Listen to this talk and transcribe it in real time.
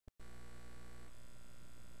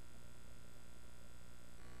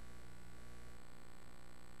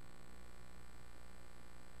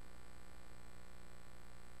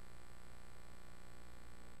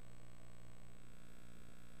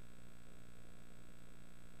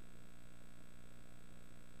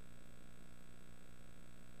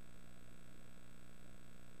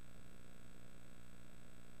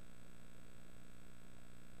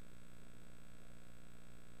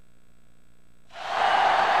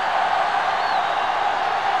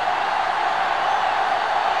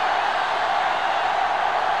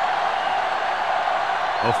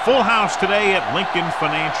A full house today at Lincoln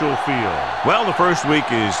Financial Field. Well, the first week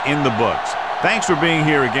is in the books. Thanks for being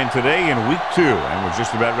here again today in week 2. And we're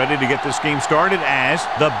just about ready to get this game started as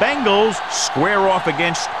the Bengals square off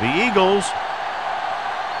against the Eagles.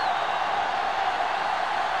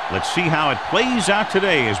 Let's see how it plays out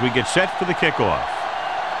today as we get set for the kickoff.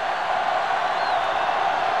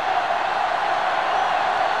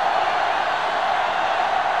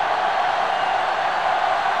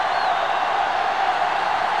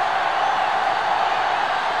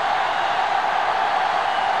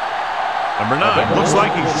 Number 9 looks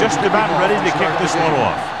like he's just about ready to kick this one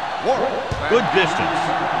off. Good distance.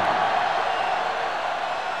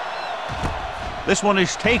 This one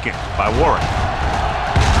is taken by Warren.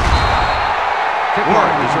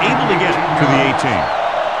 Warren is able to get it to the 18.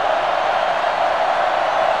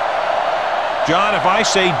 John, if I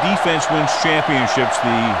say defense wins championships,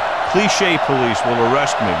 the cliche police will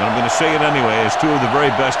arrest me, but I'm going to say it anyway, as 2 of the very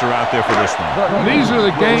best are out there for this one. These are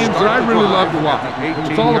the games that I really love to watch.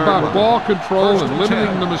 It's all about ball control and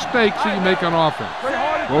limiting the mistakes that you make on offense.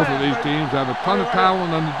 Both of these teams have a ton of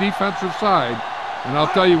talent on the defensive side, and I'll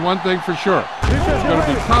tell you one thing for sure. It's going to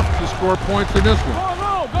be tough to score points in this one.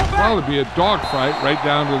 It'll probably be a dogfight right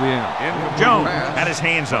down to the end. Jones had his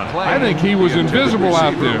hands on it. I think he was invisible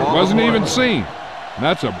out there. Wasn't even seen. And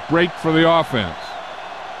that's a break for the offense.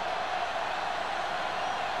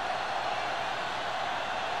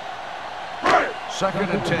 Second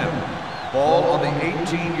and 10. Ball on the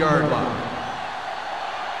 18-yard line.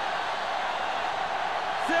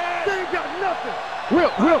 They ain't got nothing.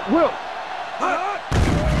 Will.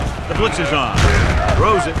 The blitz is on.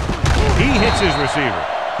 Throws it. He hits his receiver.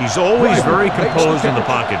 He's always very composed in the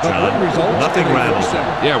pocket, John. Nothing rattles him.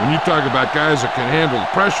 Yeah, when you talk about guys that can handle the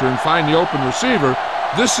pressure and find the open receiver,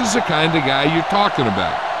 this is the kind of guy you're talking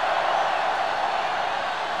about.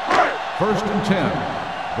 First and 10.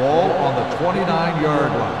 Ball on the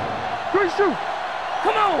 29-yard line. Great shoot.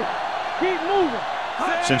 Come on. Keep moving.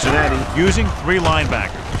 Cincinnati using 3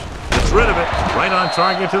 linebackers. Gets rid of it. Right on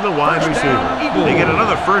target to the wide receiver. They get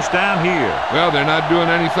another first down here. Well, they're not doing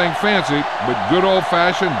anything fancy, but good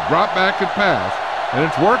old-fashioned drop back and pass, and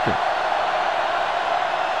it's working.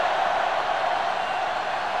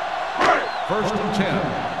 First and 10.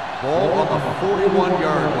 Ball on the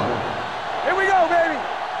 41-yard line. Here we go, baby.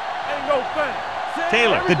 Ain't no thing.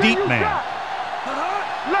 Taylor, the deep man.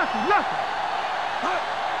 Lucky.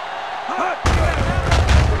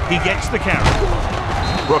 He gets the carry.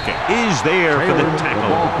 Brookett is there for the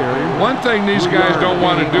tackle. One thing these guys don't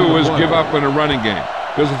want to do is give up in a running game,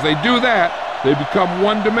 because if they do that, they become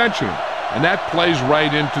one-dimensional, and that plays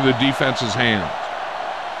right into the defense's hands.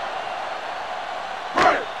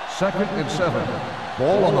 Second and 7.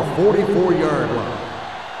 Ball on the 44-yard line.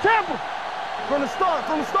 Tampa. From the start.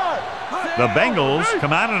 The Bengals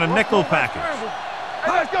come out in a nickel package.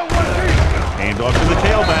 Hey, let's go, one team. Hand off to the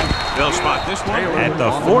tailback. They'll spot this one at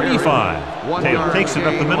the 45. Taylor takes it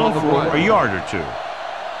up the middle for a yard or 2.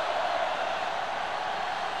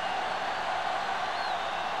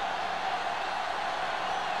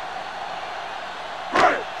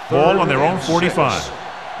 Ball on their own 45.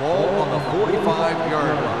 Ball on the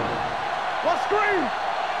 45-yard line. What screen?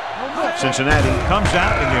 Cincinnati comes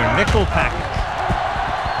out in their nickel package.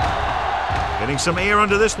 Getting some air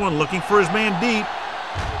under this one, looking for his man deep.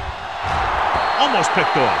 Almost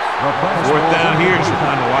picked off. 4th down here should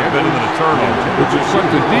find a lot better than a turnover. Which is what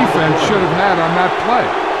the defense should have had on that play.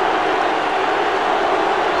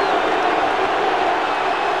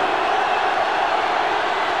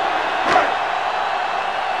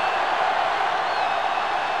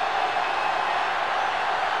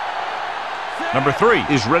 Number 3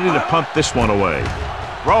 is ready to punt this one away.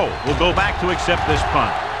 Rowe will go back to accept this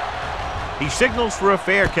punt. He signals for a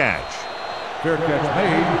fair catch. Fair catch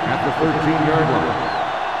made at the 13-yard line.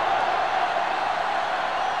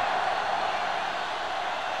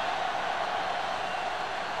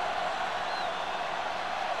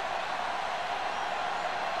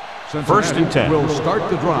 First and 10. Will start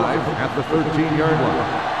the drive at the 13-yard line.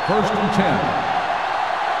 First and 10.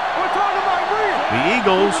 The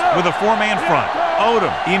Eagles with a 4-man front.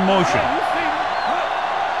 Odom in motion.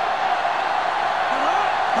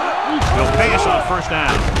 He'll pass on first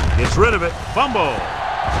down. Gets rid of it. Fumble.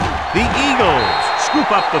 The Eagles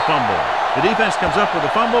scoop up the fumble. The defense comes up with a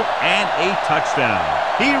fumble and a touchdown.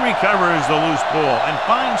 He recovers the loose ball and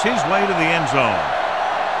finds his way to the end zone.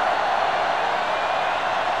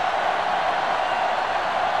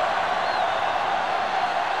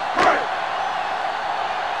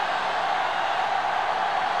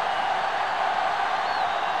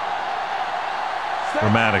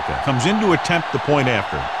 Gramatica comes in to attempt the point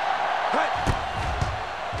after.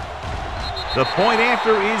 The point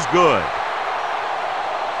after is good.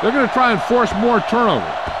 They're going to try and force more turnovers.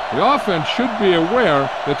 The offense should be aware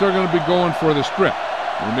that they're going to be going for the strip.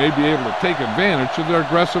 They may be able to take advantage of their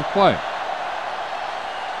aggressive play.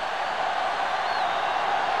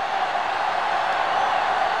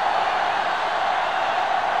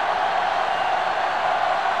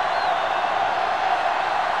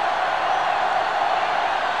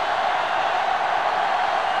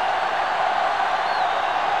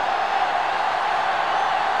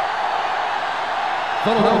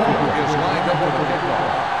 Philadelphia is lined up for the kickoff.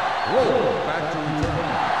 Roll back to return.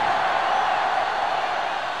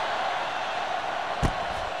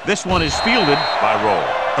 This one is fielded by Roll.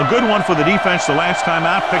 A good one for the defense the last time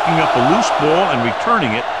out, picking up a loose ball and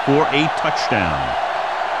returning it for a touchdown.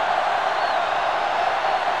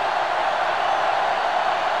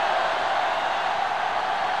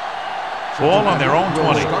 Ball on their own 20.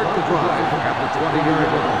 Start the drive at the 20-yard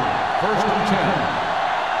line. 1st and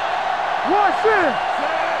 10. Watch it!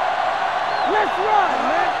 Let's run,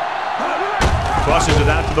 man! Tosses it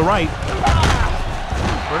out to the right.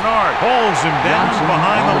 Bernard holds him down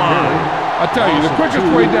behind the line. I tell you, the quickest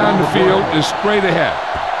way down the field is straight ahead.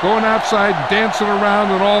 Going outside, dancing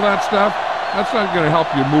around and all that stuff, that's not going to help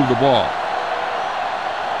you move the ball.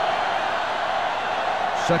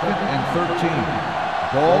 2nd and 13.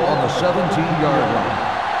 Ball on the 17-yard line.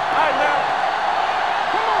 All right, now.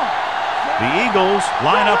 Come on. The Eagles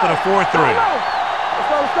line up in a 4-3.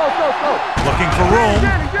 Let's go. Looking for room.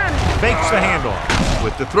 Get it. Fakes the handoff.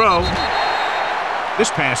 With the throw. This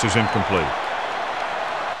pass is incomplete.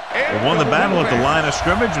 They won the battle at the line of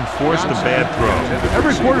scrimmage and forced a bad throw.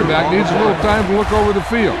 Every quarterback needs a little time to look over the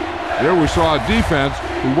field. Here we saw a defense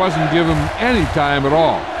who wasn't given any time at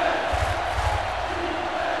all.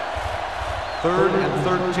 3rd and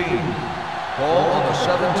 13. Ball on the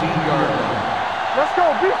 17-yard line. Let's go.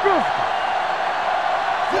 Be physical.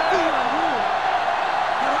 All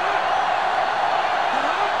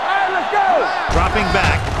right, let's go. Dropping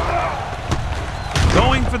back.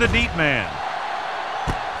 Going for the deep man.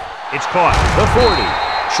 It's caught. The 40.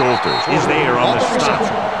 Schulters is there on the stop.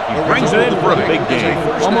 He brings it in for a big game.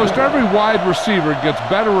 Almost every wide receiver gets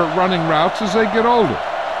better at running routes as they get older,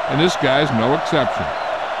 and this guy's no exception.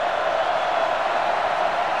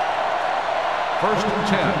 1st and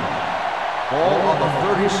 10. Ball on the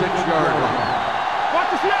 36-yard line. Watch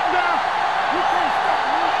the snap down. You can't stop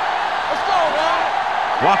me. Let's go, man.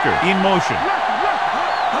 Walker in motion.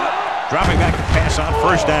 Dropping back to pass on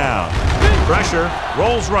 1st down. Pressure,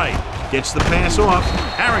 rolls right, gets the pass off.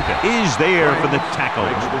 Harrington is there for the tackle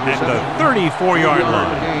at the 34-yard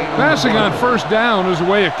line. Passing on 1st down is a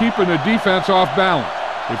way of keeping the defense off balance.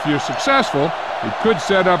 If you're successful, it could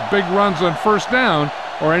set up big runs on 1st down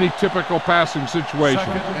or any typical passing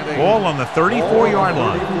situation. Ball on the 34-yard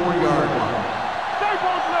line. Stay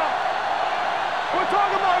both now. We're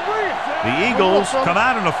talking about Reed. The Eagles come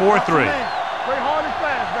out in a 4-3. Play hard and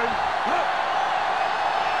fast, baby.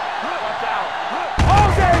 Watch out. All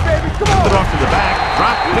day, baby. Come on. It off to the back,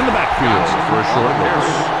 dropped in the backfield for a short loss.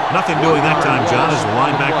 Nothing doing that time, John, as the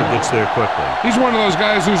linebacker gets there quickly. He's one of those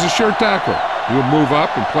guys who's a sure tackler. He'll move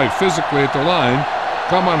up and play physically at the line,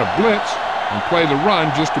 come on a blitz, and play the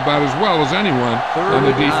run just about as well as anyone on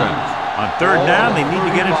the defense. On 3rd down, they need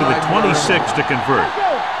to get into the 26 to convert.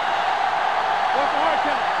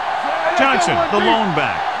 Johnson, the lone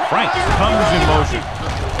back. Frank comes in motion.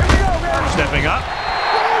 Stepping up.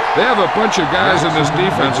 They have a bunch of guys in this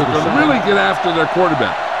defense who can really get after their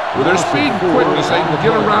quarterback. With their speed and quickness, they can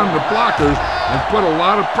get around the blockers and put a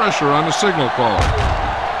lot of pressure on the signal caller.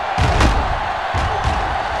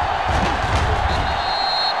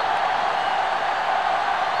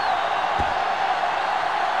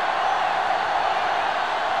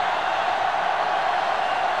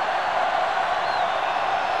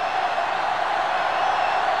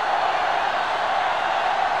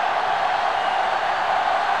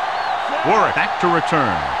 Warwick back to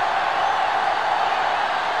return.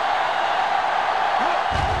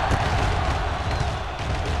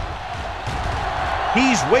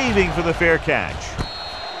 He's waving for the fair catch.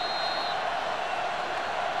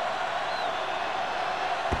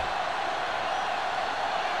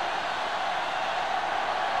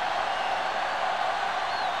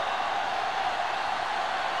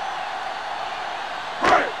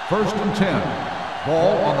 First and 10.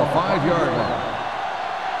 Ball on the 5-yard line.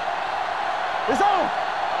 It's on.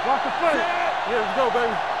 Watch the play. Yeah, let's go,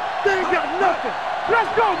 baby. They ain't got nothing.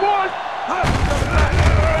 Let's go, boys.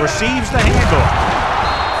 Receives the handoff.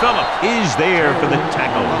 Phillip is there for the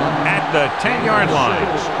tackle at the 10-yard line.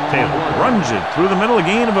 Taylor runs it through the middle, a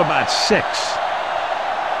gain of about 6.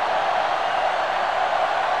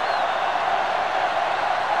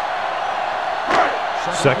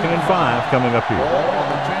 2nd and 5 coming up here. Ball on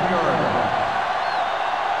the 10-yard line.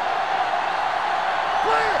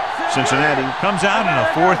 Cincinnati comes out in a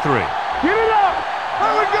 4-3. Get it up.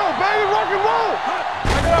 There we go, baby. Rock and roll.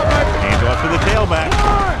 Bring it up, baby. Hands off to the tailback.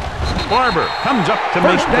 Barber comes up to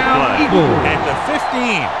make the play. At the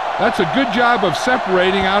 15. That's a good job of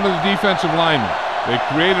separating out of the defensive lineman. They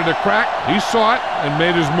created a crack, he saw it, and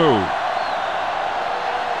made his move.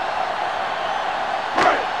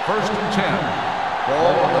 1st and 10.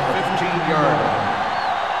 Ball on the 15-yard line.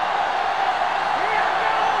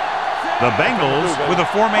 The Bengals with a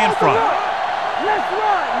 4-man front. Let's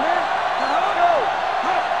run, man.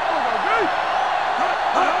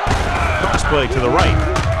 Cross play to the right.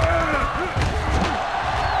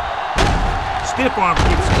 Stiff arm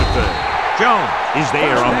keeps it at bay. Jones is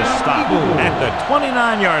there on the stop at the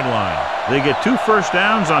 29-yard line. They get 2 first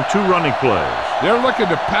downs on 2 running plays. They're looking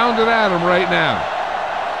to pound it at him right now.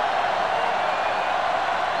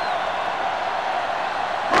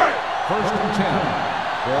 1st and 10.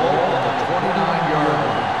 Ball on the 29-yard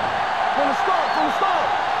line. From the start.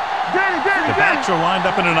 Danny. The backs are lined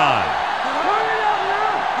up in an I. Turn it up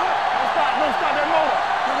now. Don't stop that motor.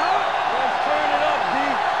 Let's turn it up, D.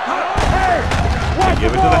 Hey, watch Give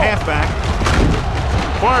it to the halfback.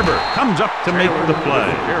 Barber comes up to make the play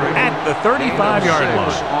at the 35-yard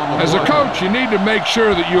line. As a coach, you need to make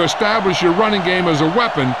sure that you establish your running game as a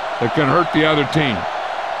weapon that can hurt the other team.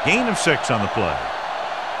 Gain of 6 on the play.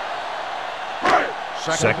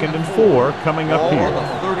 2nd and 4 coming up Ball here. on the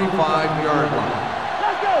 35-yard line.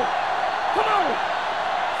 Let's go. Come on.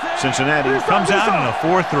 Cincinnati comes out in a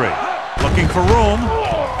 4-3. Looking for room.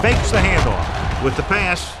 Fakes the handoff. With the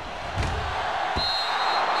pass.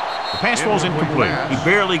 The pass falls incomplete. He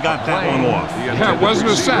barely got that one off. Yeah, it wasn't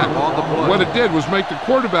a sack. What it did was make the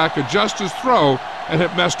quarterback adjust his throw, and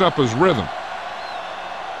it messed up his rhythm.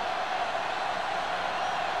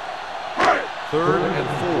 3rd and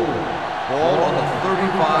 4. Ball on the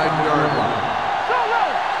 35-yard line. So low.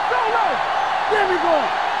 There we go.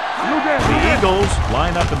 The Eagles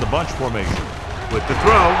line up in the bunch formation. With the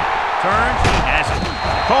throw, turns, he has it.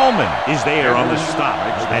 Coleman is there on the stop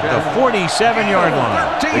at the 47-yard line.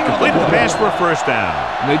 They completed the pass for a first down.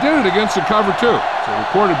 And they did it against the cover, too. So the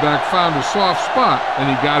quarterback found a soft spot, and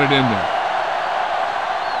he got it in there.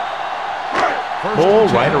 Ball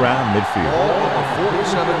right around midfield. Ball on the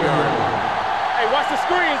 47-yard line. Hey, watch the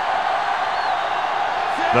screen.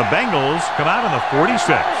 The Bengals come out on the 46.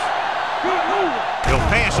 He'll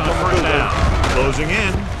pass on the first down. Closing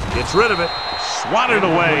in. Gets rid of it. Swatted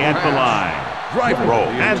away at the line. Driver Roll.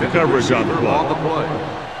 And the coverage on the play.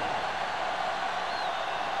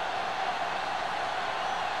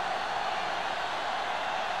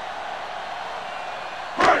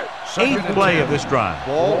 Eighth play of this drive.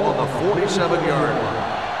 Ball on the 47-yard line.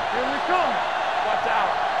 Here we come. Watch out.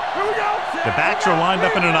 Here we go. The backs are lined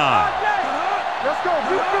up in an I. Let's go.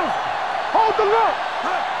 Hold the look.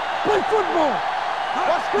 Play football.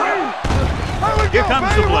 Watch screen. Here comes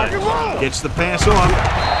the play. Gets the pass off.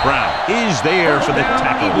 Brown is there for the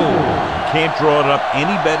tackle. Can't draw it up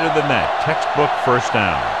any better than that. Textbook first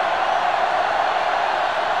down.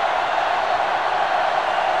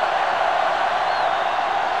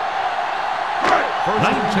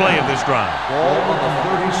 Ninth play of this drive. Ball on the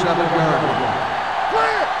 37-yard line.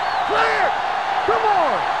 Clear. Come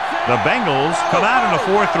on. The Bengals come out in a 4-3.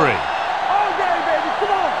 All day, baby.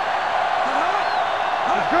 Come on.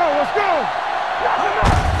 Let's go.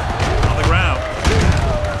 On the ground.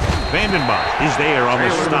 Vandenbach is there on the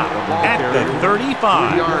stop at the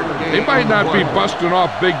 35. They might not be busting off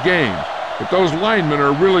big games, but those linemen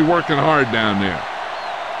are really working hard down there.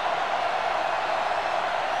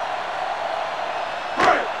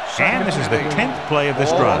 And this is the 10th play of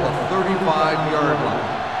this drive. Ball on the 35-yard line.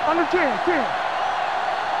 Under 10.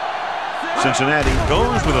 Cincinnati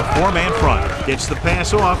goes with a 4-man front. Gets the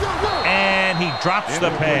pass off, and he drops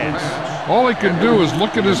the pass. All he can do is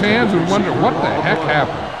look at his hands and wonder what the heck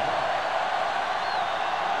happened.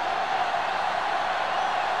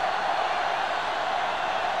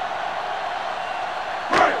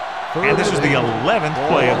 And this is the 11th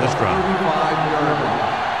play of this drive.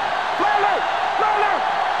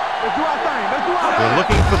 They're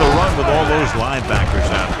looking for the run with all those linebackers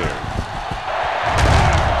out there.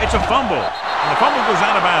 It's a fumble, and the fumble goes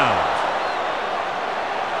out of bounds.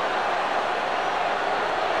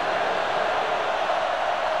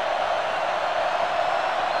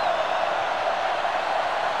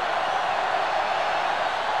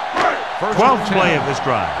 First 12th play of this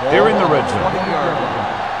drive. They're in the red zone.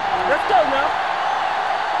 Let's go now.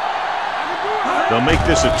 They'll make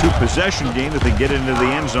this a two-possession game if they get into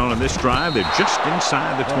the end zone in this drive. They're just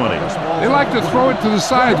inside the 20. They like to throw it to the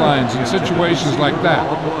sidelines in situations like that.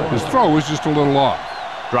 His throw was just a little off.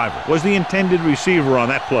 Driver was the intended receiver on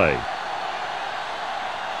that play.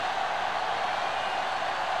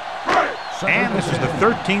 And this is the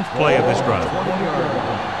 13th play of this drive.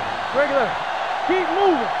 Regular. Keep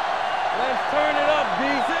moving. Let's turn it up,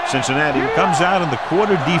 D. Cincinnati comes out in the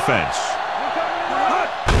quarter defense.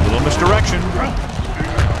 A little misdirection.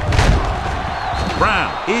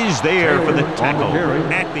 Brown is there for the tackle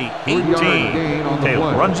at the 18.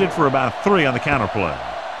 Taylor runs it for about 3 on the counter play.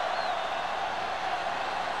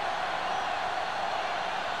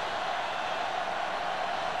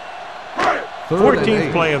 Third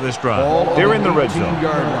 14th play of this drive. They're in the red zone.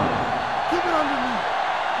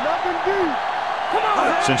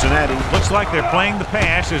 Cincinnati looks like they're playing the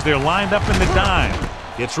pass as they're lined up in the dime.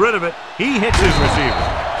 Gets rid of it. He hits his receiver.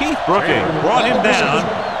 Keith Brooking brought him down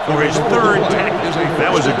for his 3rd tackle. That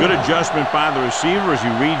was a good adjustment by the receiver as he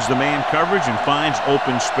reads the man coverage and finds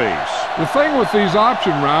open space. The thing with these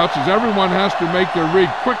option routes is everyone has to make their read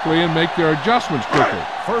quickly and make their adjustments quickly.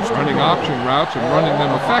 Running option routes and running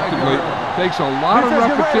them effectively takes a lot of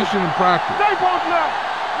repetition and practice.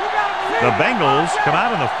 The Bengals come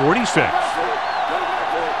out in the 46.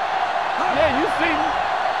 Yeah, you see me.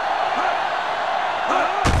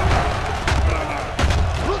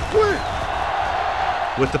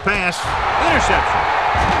 With the pass, interception.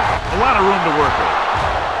 A lot of room to work with.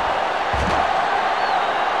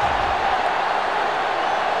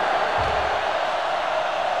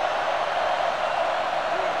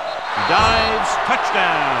 Dives,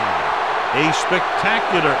 touchdown. A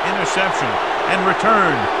spectacular interception and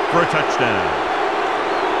return for a touchdown.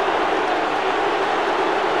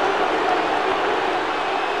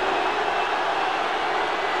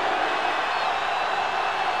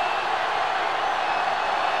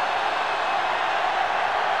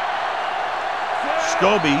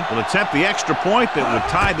 Scobie will attempt the extra point that would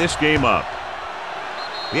tie this game up.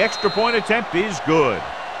 The extra point attempt is good.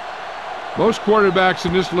 Most quarterbacks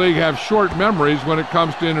in this league have short memories when it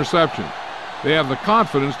comes to interceptions. They have the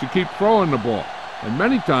confidence to keep throwing the ball, and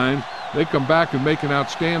many times they come back and make an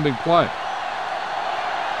outstanding play.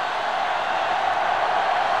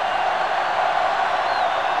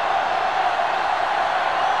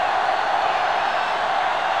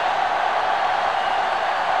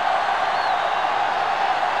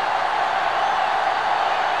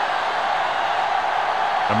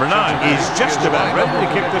 Number 9 is just about ready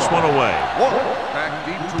to kick this one away. Back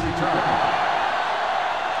deep to return.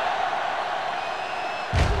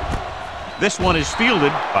 This one is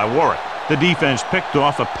fielded by Warwick. The defense picked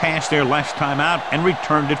off a pass there last time out and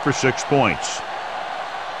returned it for 6 points.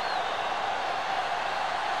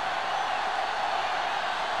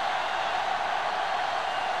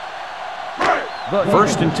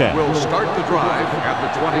 First and 10. Will start the drive at the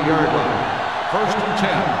 20-yard line. First and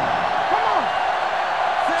 10.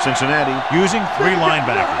 Cincinnati using 3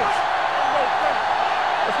 linebackers.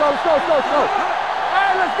 Let's go, let's go, let's go, let's go.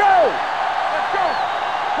 Hey, let's go. Let's go.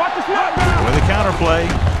 Watch the snap now. With a counter play.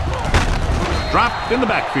 Dropped in the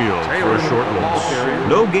backfield for a short loss.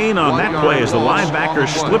 No gain on that play as the linebacker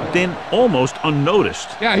slipped in almost unnoticed.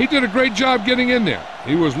 Yeah, he did a great job getting in there.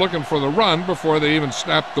 He was looking for the run before they even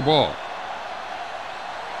snapped the ball.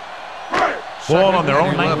 Ball on their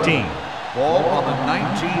own 19. Ball on the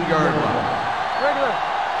 19-yard line. Regular.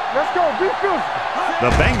 Let's go, defense.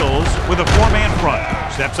 The Bengals with a 4-man front.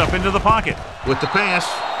 Steps up into the pocket. With the pass,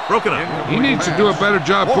 broken up. He needs to do a better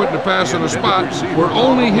job putting the pass in a spot where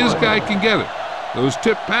only his guy can get it. Those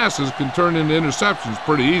tip passes can turn into interceptions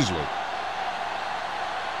pretty easily.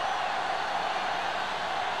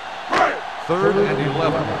 Third and 11.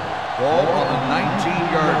 Ball on the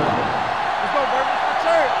 19-yard line. Let's go, baby. Let's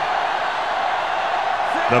turn.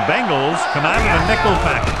 The Bengals come out in a nickel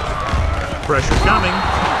package. Pressure coming.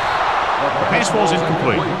 The pass ball's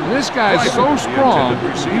incomplete. This guy's so strong,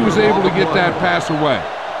 he was able to get that pass away.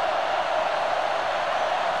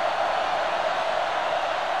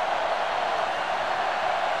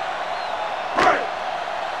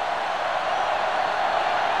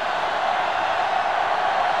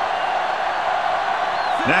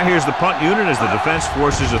 Now here's the punt unit as the defense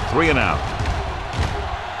forces a 3-and-out.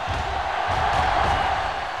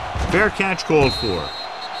 Fair catch called for.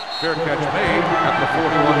 Fair catch made at the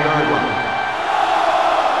 41-yard line.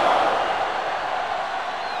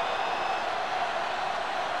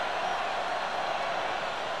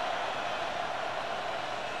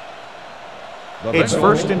 It's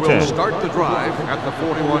first and 10. Will start the drive at the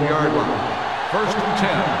 41-yard line. First and 10.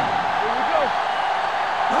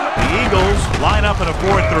 The Eagles line up in a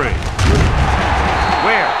 4-3.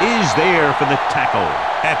 Where is there for the tackle?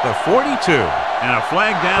 At the 42. And a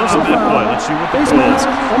flag down on that play. Let's see what the call is.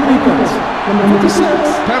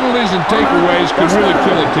 Penalties and takeaways can really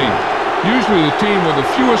kill a team. Usually the team with the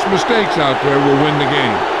fewest mistakes out there will win the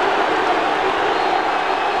game.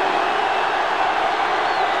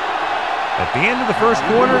 At the end of the first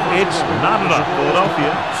quarter, it's not enough. Philadelphia,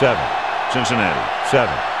 7. Cincinnati, 7.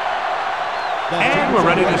 And we're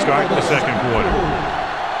ready to start the second quarter.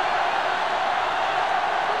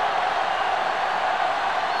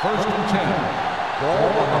 First and 10. Ball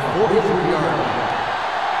on the 43-yard line.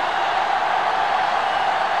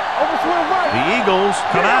 The Eagles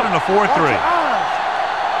come out in a 4-3.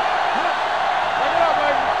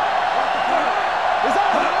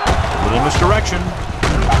 Little misdirection.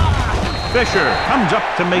 Fisher comes up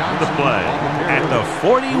to make the play at the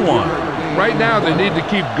 41. Right now they need to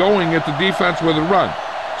keep going at the defense with a run.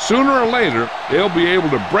 Sooner or later, they'll be able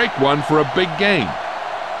to break one for a big gain.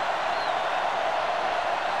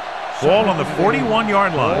 Ball on the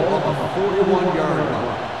 41-yard line. Ball on the 41-yard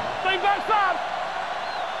line. Stay backside.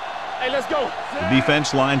 Hey, let's go. The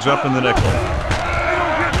defense lines up in the nickel.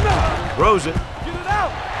 Throws it. Get it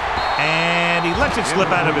out. And he lets it slip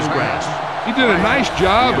out of his grasp. He did a nice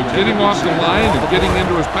job of getting off the line and getting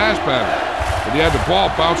into his pass pattern, but he had the ball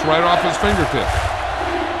bounce right off his fingertips.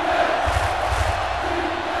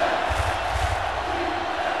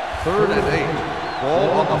 Third and 8.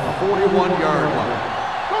 Ball on the 41-yard line.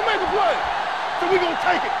 Don't make a play. So we gonna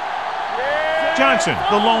take it. Yeah. Johnson,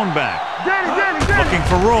 the lone back. Danny. Looking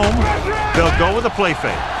for room. They'll go with a play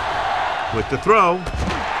fake. With the throw.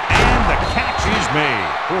 And the catch is made.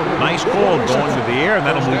 Nice call going to the air, and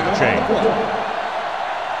that'll move the chain.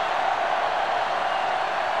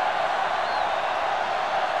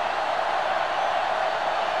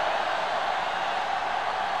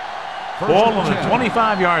 Ball on the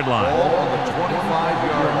 25-yard line. Ball on the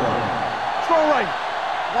 25-yard line. Strong right.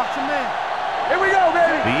 Watch your man. Here we go,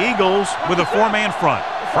 baby. The Eagles with a 4-man front.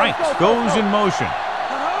 Franks goes in motion.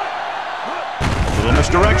 Little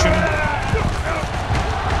misdirection.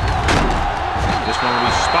 This one will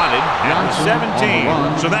be spotted at the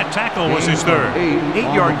 17. So that tackle was his third.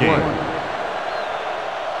 8-yard gain.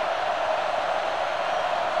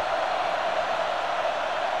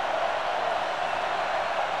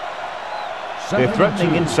 They're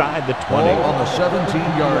threatening inside the 20. Ball on the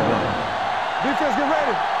 17-yard line. Defense, get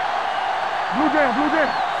ready. Blue jam.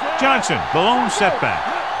 Johnson, the lone setback.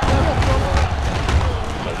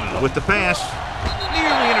 With the pass,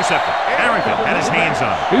 nearly intercepted. Harrington had his hands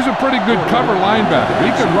on it. He's a pretty good cover linebacker.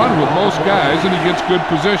 He can run with most guys, and he gets good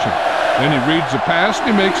position. Then he reads the pass,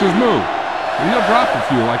 and he makes his move. He'll drop a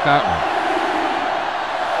few like that one.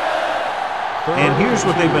 And here's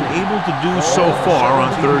what they've been able to do so far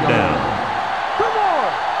on third down. Come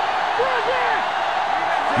on.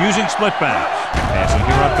 Using split backs. Passing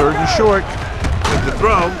here on third and short. With the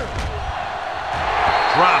throw.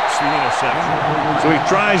 Drops the interception. So he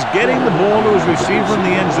tries getting the ball to his receiver in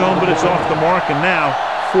the end zone, but it's off the mark, and now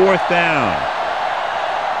fourth down.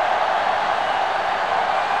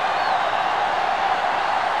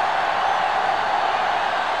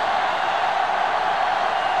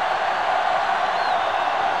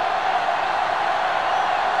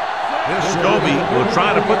 Scobie will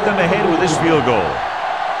try to put them ahead with this field goal.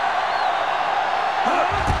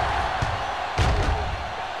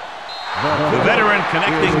 The veteran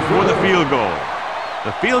connecting for the field goal.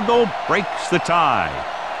 The field goal breaks the tie.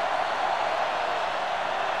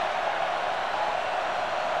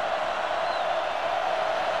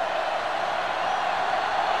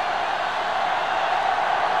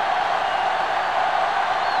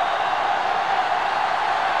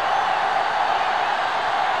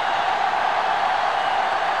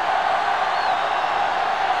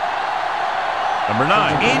 Number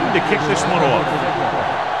 9 in to kick this one off.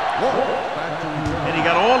 And he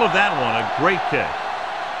got all of that one, a great kick.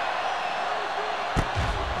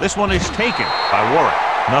 This one is taken by Warwick.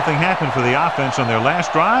 Nothing happened for the offense on their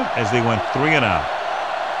last drive as they went 3 and out.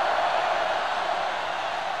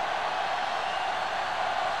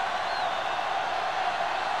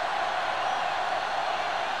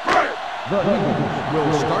 The Eagles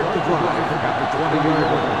will start the drive at the 20-yard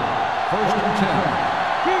line. First and 10.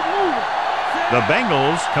 Keep moving. The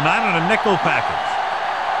Bengals come out in a nickel package.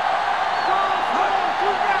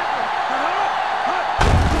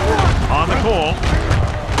 On the call,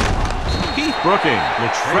 Keith Brooking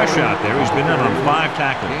looks fresh out there. He's been in on 5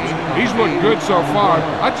 tackles. He's looked good so far.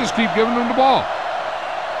 I just keep giving him the ball.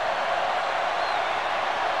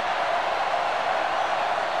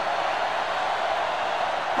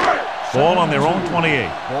 Ball on their own 28.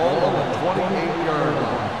 Ball on the 28-yard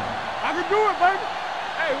line. I can do it, baby.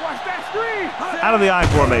 Hey, watch that screen. Out of the I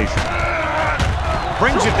formation.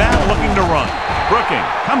 Brings it down, looking to run. Brooking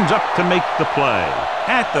comes up to make the play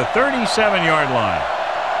at the 37-yard line.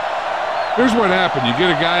 Here's what happened. You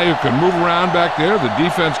get a guy who can move around back there. The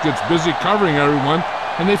defense gets busy covering everyone,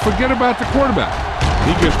 and they forget about the quarterback.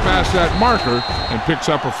 He gets past that marker and picks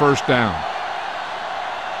up a first down.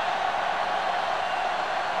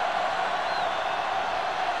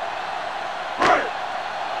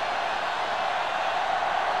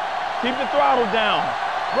 Keep the throttle down.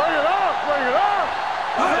 Bring it up, bring it up.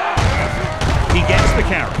 He gets the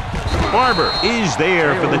carry. Barber is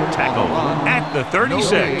there for the tackle at the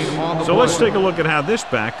 36. So let's take a look at how this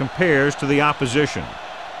back compares to the opposition.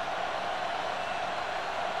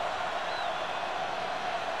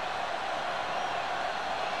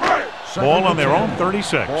 Ball on their own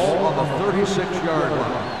 36. Ball on the 36-yard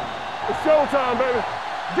line. It's showtime, baby.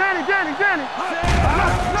 Danny.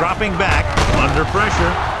 Dropping back, under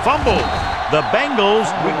pressure, fumbled. The Bengals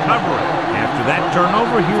recover it. After that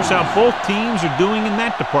turnover, here's how both teams are doing in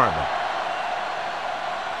that department.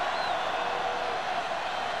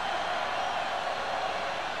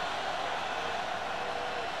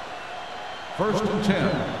 First and 10.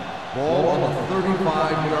 Ball on the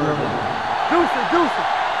 35-yard line. Deuce.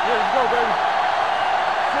 Yeah, let's go, baby.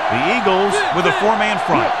 The Eagles with a four-man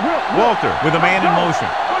front. Walter with a man in motion.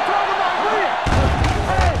 We're talking about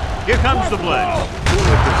Williams. Here comes the blitz.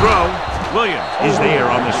 With the throw, Williams is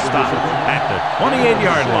there on the stop at the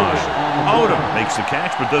 28-yard line. Odom makes the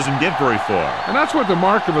catch but doesn't get very far. And that's what the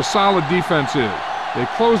mark of a solid defense is. They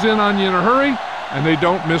close in on you in a hurry, and they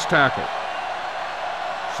don't miss tackle.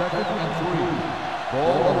 Second and 3.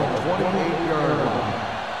 Ball on the 28-yard line.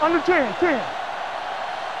 Under 10.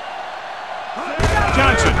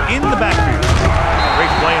 Johnson in the backfield.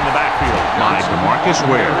 Great play in the backfield by DeMarcus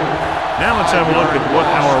Ware. Now let's have a look at what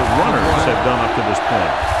our runners have done up to this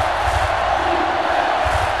point.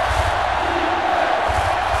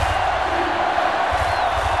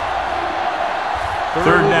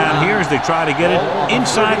 Third down here as they try to get it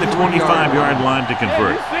inside the 25-yard line to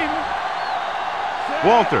convert.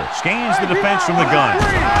 Walter scans the defense from the gun.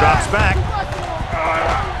 Drops back.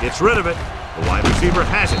 Gets rid of it. The wide receiver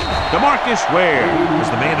has it. DeMarcus Ware is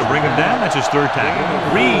the man to bring him down. That's his third tackle.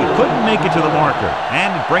 Reed couldn't make it to the marker,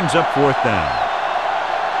 and it brings up fourth down.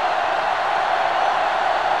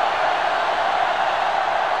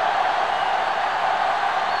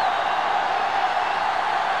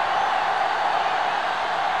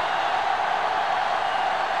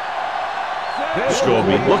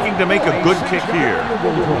 Scobie looking to make a good kick here.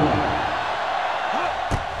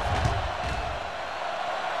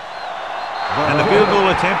 And the field goal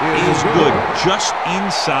attempt is good, just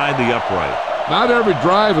inside the upright. Not every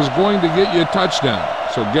drive is going to get you a touchdown,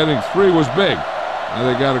 so getting 3 was big. Now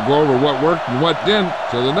they got to go over what worked and what didn't,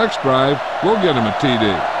 so the next drive will get them a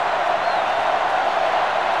TD.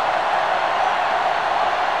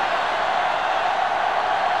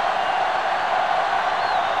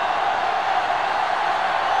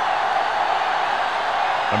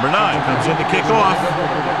 Number 9 comes in to kick off.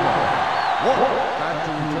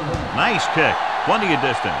 Nice kick. Plenty of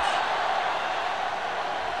distance.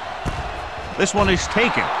 This one is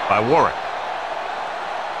taken by Warwick.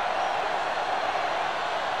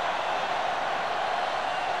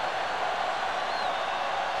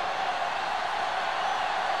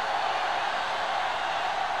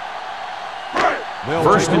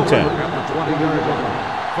 First and 10.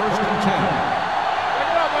 First and 10.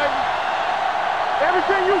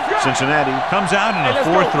 Cincinnati comes out in a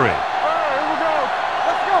 4-3. All right, here we go.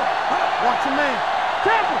 Let's go. Watch your man.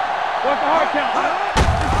 Tampa. Watch the hard count.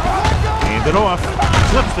 Hand it off.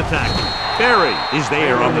 Slips the tackle. Berry is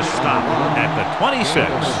there on the stop at the 26.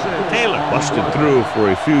 Taylor busted through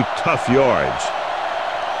for a few tough yards.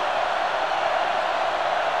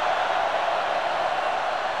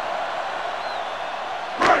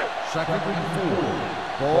 Second and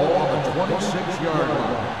 4. Ball on the 26-yard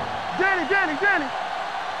line. Danny.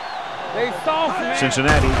 They soft, man.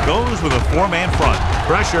 Cincinnati goes with a 4-man front.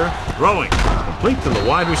 Pressure, throwing. Complete to the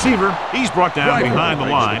wide receiver. He's brought down behind the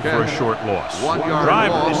line for a short loss.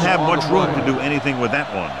 Driver didn't have much room to do anything with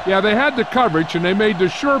that one. Yeah, they had the coverage, and they made the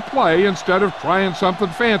sure play instead of trying something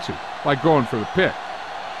fancy, like going for the pick.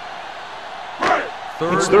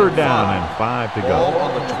 It's third down and 5 to go. Ball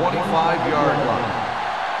on the 25-yard line.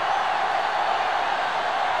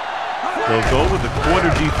 They'll go with the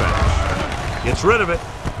quarter defense. Gets rid of it.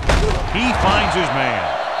 He finds his man.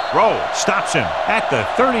 Rowe stops him at the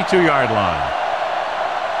 32-yard line.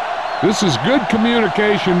 This is good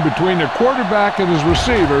communication between the quarterback and his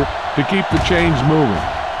receiver to keep the chains moving.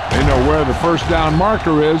 They know where the first down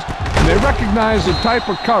marker is, And they recognize the type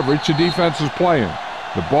of coverage the defense is playing.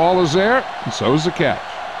 The ball is there, and so is the catch.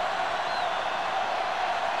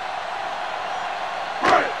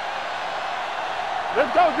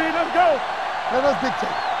 Let's go, D. Let's go. Let us dictate.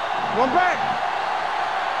 One back.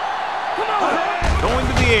 Come on. Going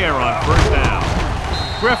to the air on first down.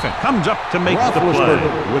 Griffin comes up to make the play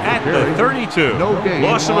at the 32.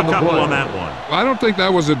 Loss of a couple on that one. I don't think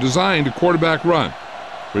that was a designed quarterback run,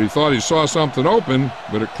 but he thought he saw something open,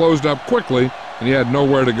 but it closed up quickly, and he had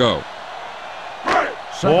nowhere to go.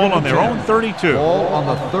 Ball on their own 32. Ball on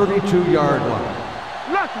the 32-yard line.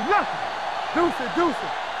 Lucky. Deuce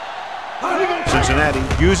it. Cincinnati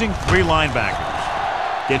using 3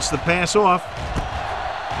 linebackers. Gets the pass off.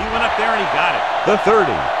 He went up there and he got it. The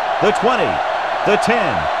 30, the 20, the 10.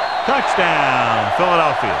 Touchdown,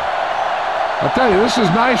 Philadelphia. I'll tell you, this is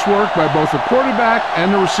nice work by both the quarterback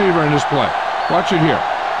and the receiver in this play. Watch it here.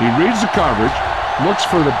 He reads the coverage, looks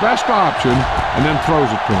for the best option, and then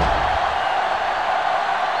throws it to him.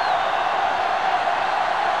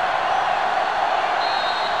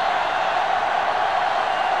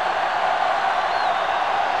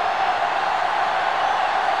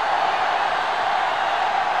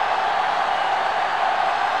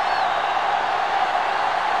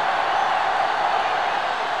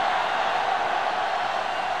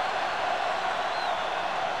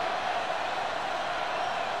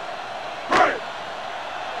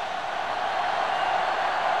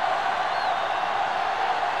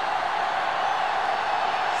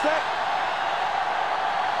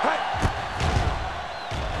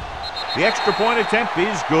 The extra point attempt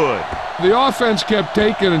is good. The offense kept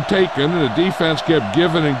taking and taking, and the defense kept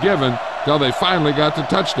giving and giving till they finally got the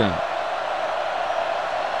touchdown.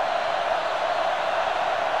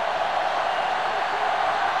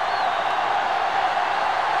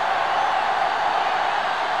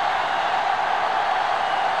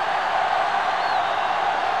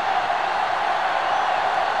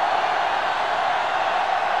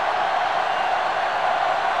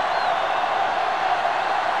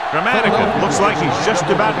 Dramatica looks like he's just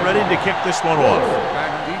about ready to kick this one off.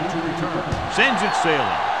 Back deep to return. Sends it sailing.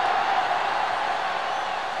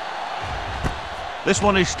 This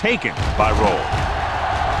one is taken by Roll.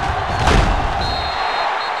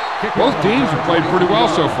 Both teams have played pretty well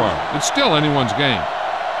so far. It's still anyone's game.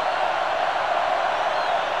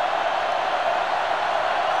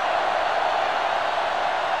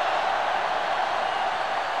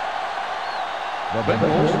 The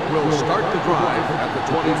Bengals will start the drive at the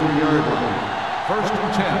 23-yard line. First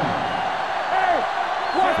and 10.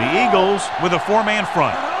 The Eagles with a 4-man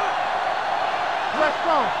front. Let's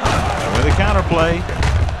go. And with a counterplay,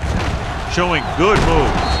 showing good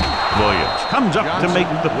moves. Williams comes up to make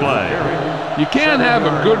the play. You can't have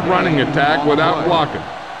a good running attack without blocking,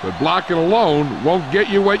 but blocking alone won't get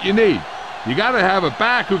you what you need. You got to have a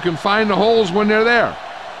back who can find the holes when they're there.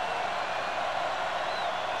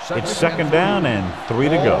 It's second down and 3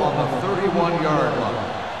 to go. On the 31-yard line.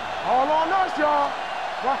 All on us, y'all.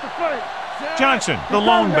 Watch the play. Johnson, the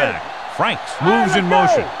lone back. Franks moves in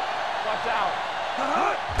motion. Watch out.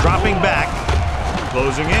 Dropping back.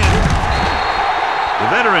 Closing in. The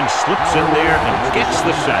veteran slips in there and gets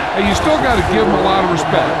the sack. Hey, you still got to give him a lot of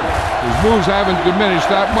respect. His moves haven't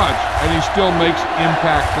diminished that much, and he still makes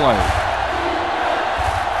impact plays.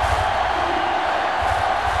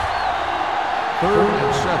 Third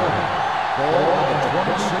and 7. Ball on the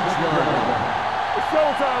 26-yard line. It's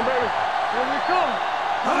showtime, baby. Here we come.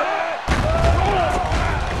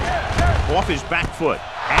 Off his back foot.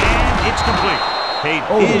 And it's complete. Pate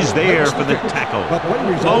is there for the tackle.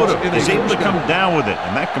 Odom is able to come down with it,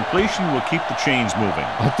 and that completion will keep the chains moving.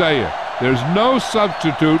 I'll tell you, there's no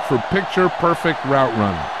substitute for picture-perfect route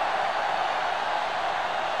running.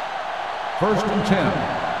 First and 10.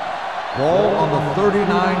 Ball on the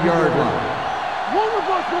 39-yard line. One of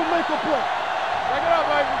us will make a play. Check it out,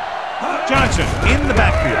 baby. Johnson in the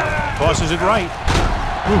backfield. Tosses it right.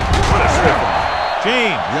 What a strip.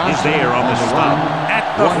 James is there on the stop at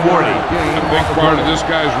the 40. A big part of this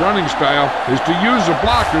guy's running style is to use the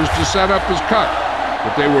blockers to set up his cut,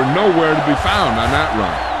 but they were nowhere to be found on that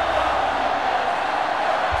run.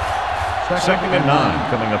 Second and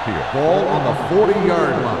 9 coming up here. Ball on the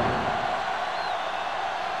 40-yard line.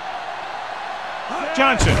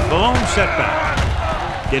 Johnson, the lone setback.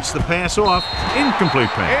 Gets the pass off. Incomplete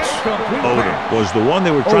pass. Odom was the one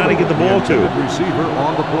they were trying to get the ball to. Receiver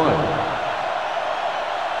on the play.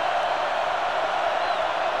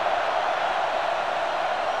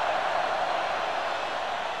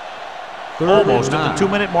 Almost at the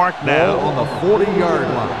 2-minute mark now. Ball on the 40-yard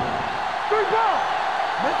line. Big ball.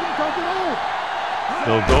 Make him come to the hole.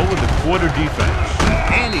 They'll go with the quarter defense.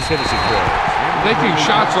 And he's hit as he throws. Taking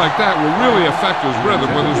shots like that will really affect his rhythm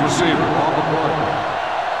with his receiver.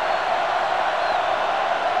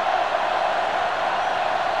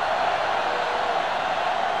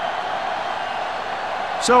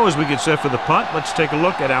 So as we get set for the punt, let's take a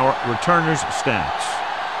look at our returners' stats.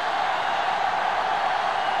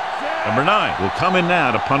 Number 9 will come in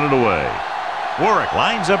now to punt it away. Warwick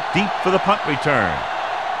lines up deep for the punt return.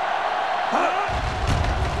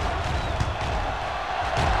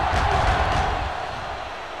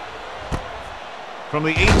 From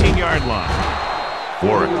the 18-yard line,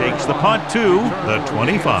 Warwick takes the punt to the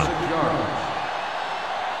 25.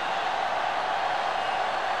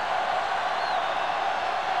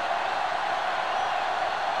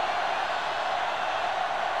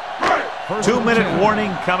 Two-minute warning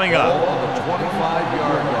coming up. On the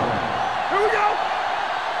 25-yard line. Here we go.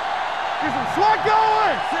 Get some swat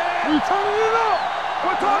going. We turning it up.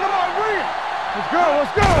 We're talking about bringing. Let's go.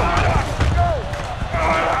 Let's go.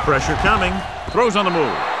 Pressure coming. Throws on the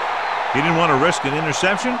move. He didn't want to risk an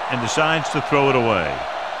interception and decides to throw it away.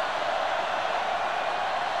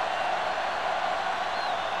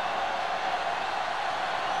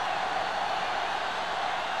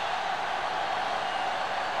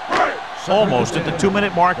 Almost at the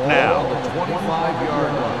 2-minute mark now. On the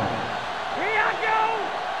 25-yard line. Here I go.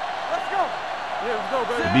 Let's go. Yeah, let's go,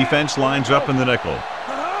 baby. The defense lines up in the nickel.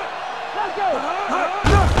 Let's go.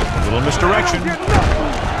 A little misdirection.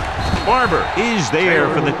 Barber is there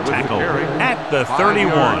for the tackle at the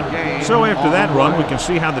 31. So after that run, we can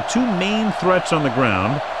see how the two main threats on the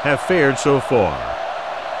ground have fared so far.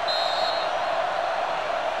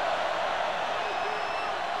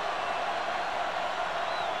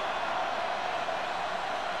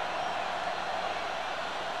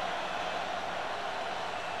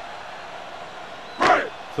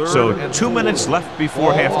 So 2 minutes left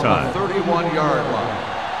before halftime. 31-yard line.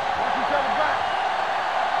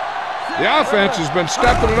 The offense has been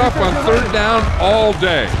stepping it up on third down all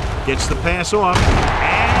day. Gets the pass off,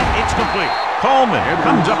 and it's complete. Coleman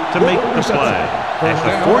comes up to make the play at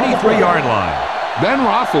the 43-yard line. Ben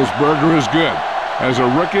Roethlisberger is good. As a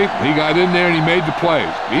rookie, he got in there and he made the plays.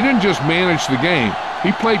 He didn't just manage the game,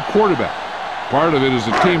 he played quarterback. Part of it is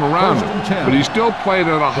the team around him, but he still played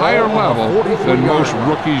at a higher level than most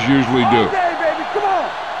rookies usually do. Hey, baby, come on.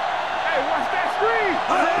 Hey, watch that screen.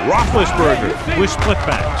 Roethlisberger with split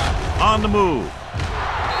backs. On the move.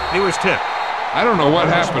 He was tipped. I don't know what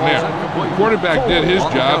happened there. The quarterback did his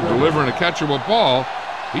job delivering a catchable ball.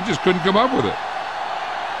 He just couldn't come up with it.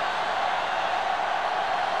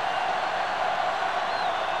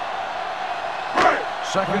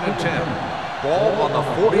 Second and 10. Ball on the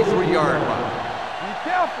 43-yard line. Be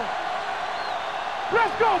careful.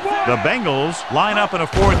 Let's go, boy. The Bengals line up in a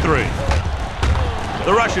 4-3.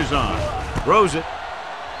 The rush is on. Throws it.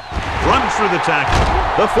 Runs through the tackle.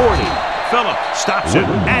 The 40. Phillips stops it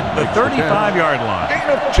at the 35-yard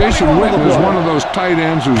line. Jason Witten is one of those tight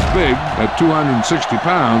ends who's big at 260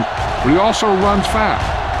 pounds, but he also runs fast.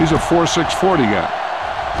 He's a 4.6 40 guy.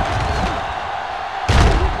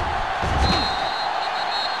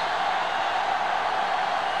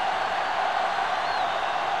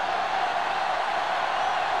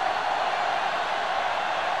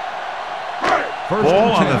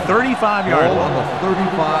 Ball on the 35-yard line. On the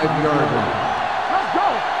 35-yard line. Let's go.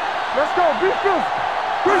 Let's go. Be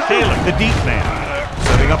physical. Taylor, the deep man,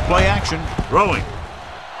 setting up play action, throwing.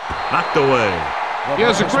 Knocked away. He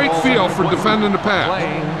has a great feel for defending the pass,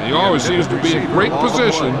 and he always seems to be in great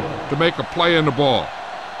position to make a play in the ball.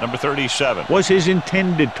 Number 37 was his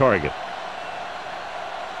intended target.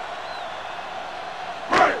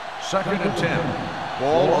 Second and 10.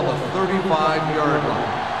 Ball on the 35-yard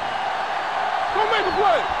line. Go make a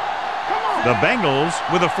play. Come on. The Bengals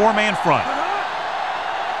with a 4-man front.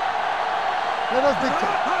 Let us be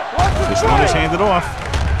tough. This one is handed off.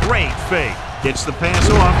 Great fake. Gets the pass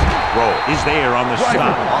off. Roll is there on the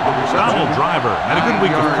stop. Donald Driver had a good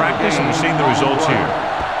week of practice, and we're seeing the results here.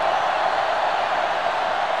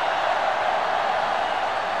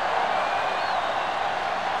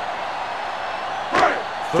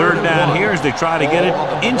 Third down here as they try to get it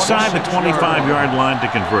inside the 25-yard line to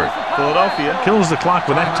convert. Philadelphia kills the clock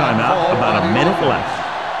with that timeout. About a minute left.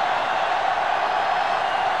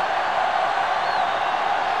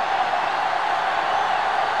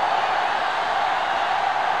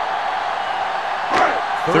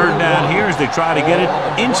 Third down here as they try to get it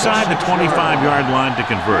inside the 25-yard line to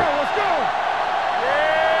convert.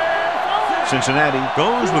 Cincinnati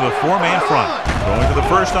goes with a 4-man front. Going to the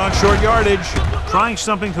first on short yardage. Trying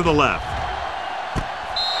something to the left.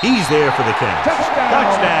 He's there for the catch.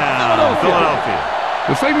 Touchdown, Philadelphia.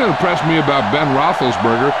 The thing that impressed me about Ben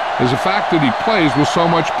Roethlisberger is the fact that he plays with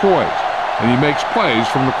so much poise, and he makes plays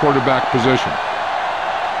from the quarterback position.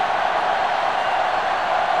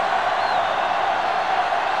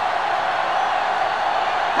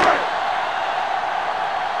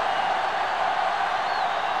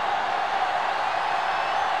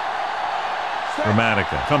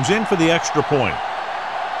 Dramatica comes in for the extra point.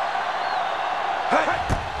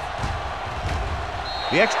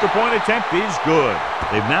 The extra point attempt is good.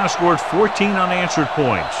 They've now scored 14 unanswered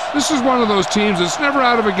points. This is one of those teams that's never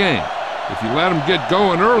out of a game. If you let them get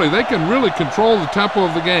going early, they can really control the tempo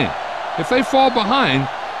of the game. If they fall behind,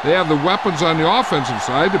 they have the weapons on the offensive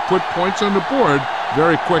side to put points on the board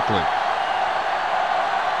very quickly.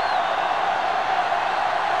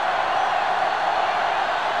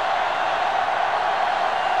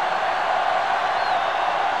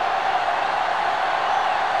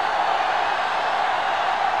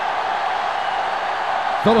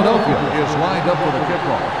 Philadelphia is lined up for the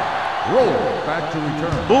kickoff. Roll back to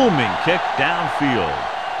return. Booming kick downfield.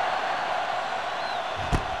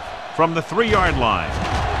 From the 3-yard line.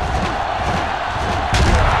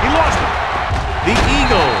 He lost it. The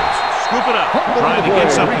Eagles scoop it up. Trying to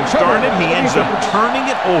get something started. He ends up turning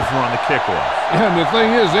it over on the kickoff. And the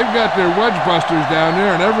thing is, they've got their wedge busters down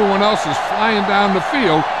there, and everyone else is flying down the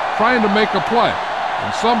field trying to make a play.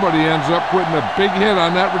 And somebody ends up putting a big hit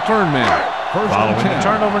on that return man. Following the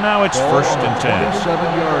turnover now, it's first and 10.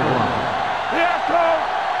 27-yard line.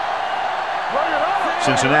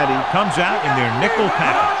 Cincinnati comes out in their nickel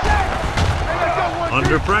package.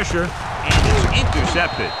 Under pressure, and it's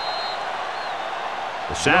intercepted.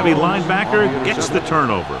 The savvy linebacker gets the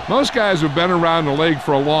turnover. Most guys who've been around the league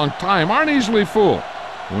for a long time aren't easily fooled.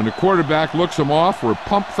 When the quarterback looks them off or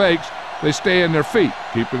pump fakes, they stay in their feet,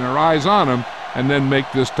 keeping their eyes on them, and then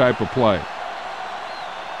make this type of play.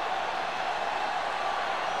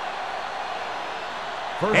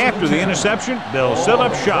 After the interception, they'll set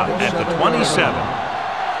up shop at the 27.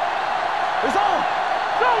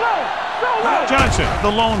 Johnson,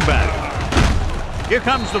 the lone back. Here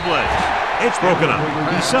comes the blitz. It's broken up.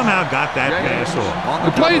 He somehow got that pass off.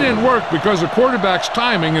 The play didn't work because the quarterback's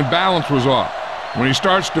timing and balance was off. When he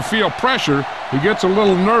starts to feel pressure, he gets a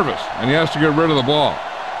little nervous, and he has to get rid of the ball.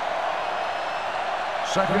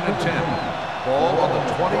 Second and 10. Ball on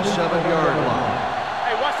the 27-yard line.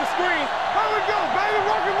 Hey, watch the screen. Here we go, baby.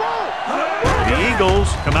 Rock and roll. The Eagles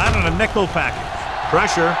come out in a nickel package.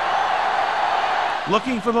 Pressure.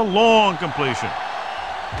 Looking for the long completion.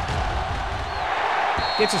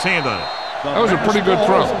 Gets his hand on it. That was a pretty good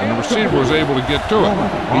throw, and the receiver was able to get to it.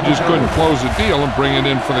 He just couldn't close the deal and bring it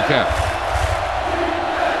in for the catch.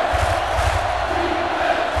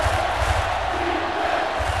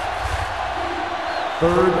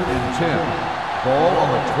 Third and 10. Ball on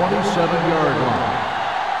the 27-yard line.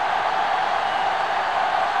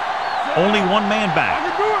 Only one man back. I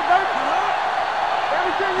can do it, baby.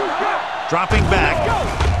 Everything you got. Dropping back.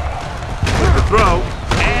 With the throw.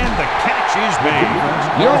 And the catch is made.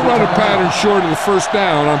 You don't run a pattern short of the first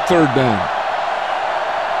down on third down.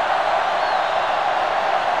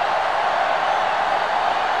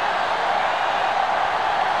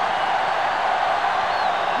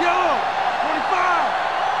 Yellow, 25.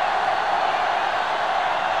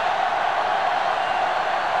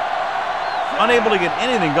 Unable to get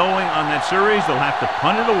anything going on that series, they'll have to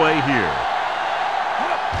punt it away here.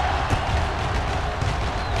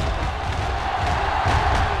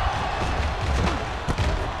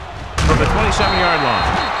 From the 27-yard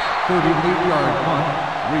line. 38-yard punt.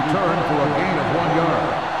 Return for a gain of 1 yard.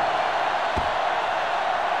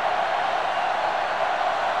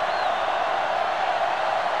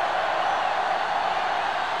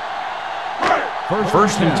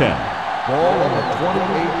 First and 10. Ball on the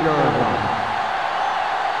 28-yard line.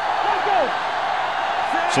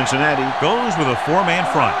 Cincinnati goes with a 4-man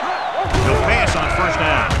front. He'll pass on first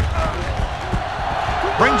down.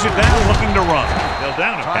 Brings it down, looking to run. They'll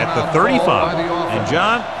down him at the 35. And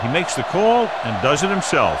John, he makes the call and does it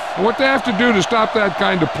himself. What they have to do to stop that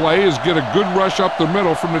kind of play is get a good rush up the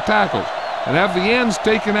middle from the tackles and have the ends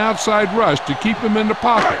take an outside rush to keep them in the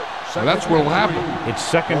pocket. So that's what will happen. It's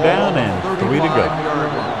second down and 3 to go.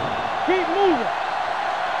 Keep moving.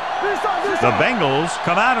 The Bengals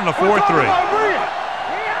come out in a 4-3.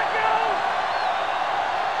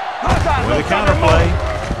 With a counterplay.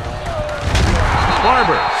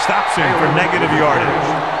 Barber stops him for negative yardage.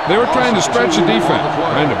 They were trying to stretch the defense,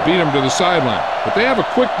 trying to beat him to the sideline. But they have a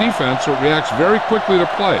quick defense that reacts very quickly to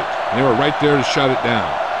plays. And they were right there to shut it down.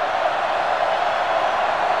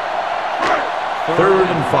 Third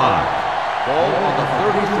and 5. Ball on the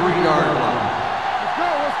 33-yard line. Let's go,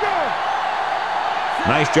 let's go.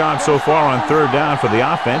 Nice job so far on third down for the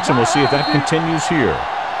offense, and we'll see if that continues here.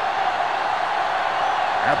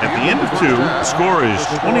 At the end of 2, the score is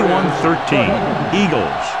 21-13.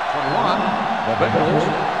 Eagles. 21, the Bengals,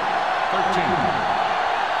 13.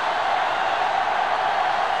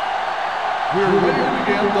 We're ready to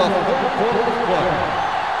begin the third quarter of play.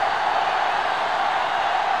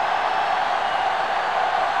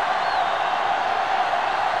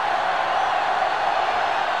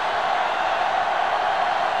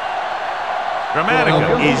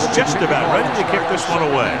 Gramatica is just about ready to kick this one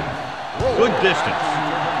away. Good distance.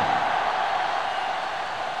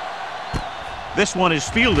 This one is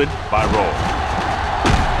fielded by Roll.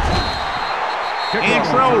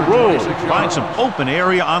 Antrell Roll finds some open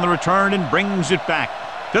area on the return and brings it back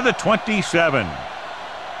to the 27.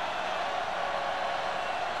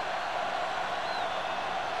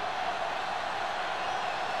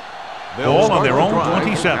 Ball on their own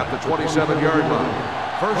 27. At the 27-yard line.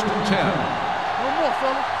 First and 10. One more,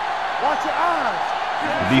 fella. Watch your eyes.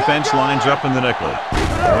 The defense lines up in the nickel.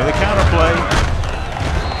 With a counter play.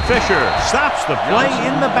 Fisher stops the play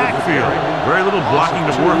in the backfield. Very little blocking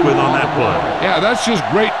to work with on that play. Yeah, that's just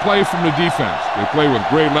great play from the defense. They play with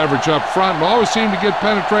great leverage up front and always seem to get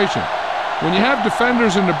penetration. When you have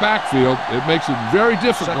defenders in the backfield, it makes it very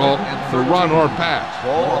difficult to run or pass.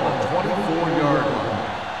 Ball on the 24-yard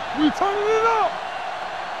line. We turning it up.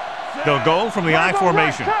 They'll go from the I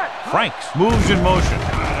formation. Franks moves in motion.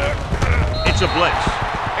 It's a blitz.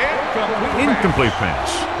 Incomplete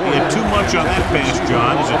pass. He had too much on that pass,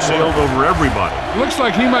 John, as it sailed over everybody. Looks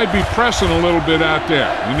like he might be pressing a little bit out there.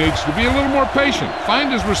 He needs to be a little more patient, find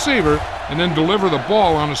his receiver, and then deliver the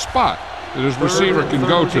ball on a spot that his receiver can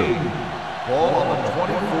go to. Ball on the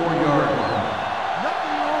 24-yard line.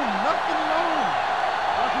 Nothing long, nothing long.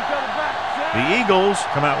 Watch each other back. The Eagles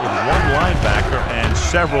come out with one linebacker and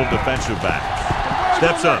several defensive backs.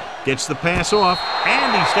 Steps up, gets the pass off,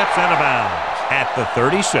 and he steps out of bounds at the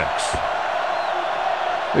 36.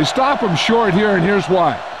 They stop him short here, and here's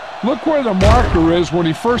why. Look where the marker is when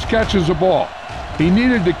he first catches the ball. He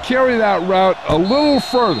needed to carry that route a little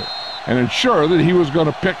further and ensure that he was going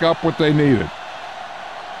to pick up what they needed.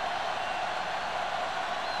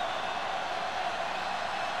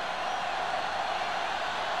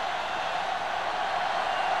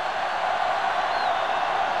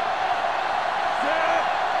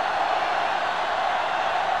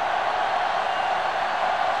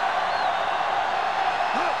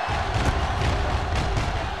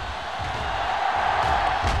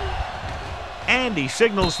 And he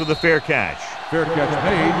signals for the fair catch. Fair catch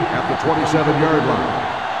made at the 27-yard line.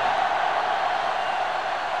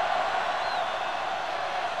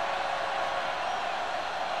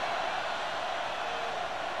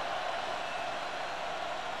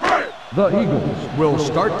 The Eagles will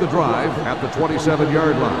start the drive at the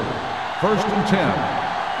 27-yard line. First and 10.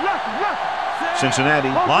 Cincinnati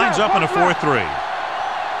lines up in a 4-3.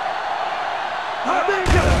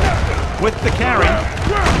 With the carry.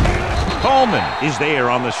 Coleman is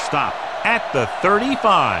there on the stop at the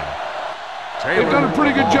 35. They've done a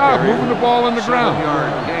pretty good job moving the ball in the ground.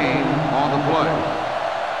 7-yard gain on the play.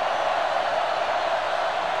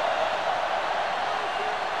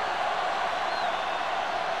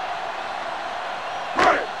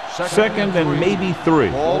 Second and maybe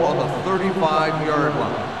 3. Ball on the 35-yard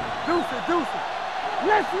line. Deuce it, deuce it.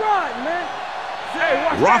 Let's ride, man.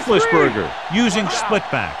 Hey, watch Roethlisberger using split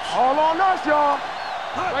backs. all on us, y'all.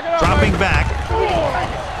 Dropping back.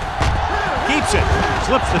 Keeps it.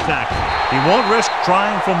 Slips the tackle. He won't risk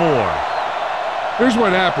trying for more. Here's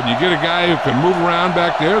what happened. You get a guy who can move around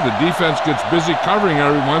back there. The defense gets busy covering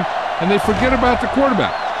everyone, and they forget about the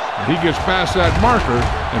quarterback. And he gets past that marker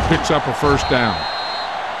and picks up a first down.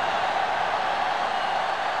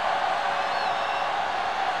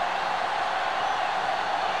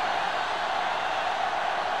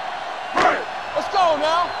 Let's go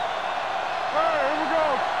now. All right, here we go.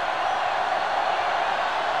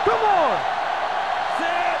 Come on.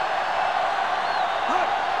 Set.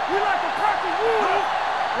 We like to practice rules.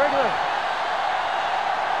 Regular.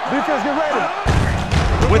 Defense, get ready.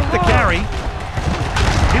 With the carry.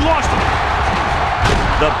 He lost it.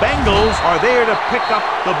 The Bengals are there to pick up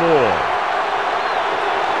the ball.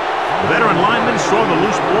 The veteran lineman saw the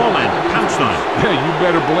loose ball and pounced on it. Yeah, you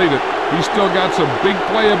better believe it. He's still got some big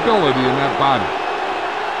playability in that body.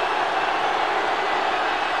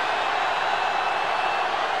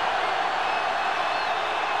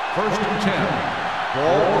 First and 10.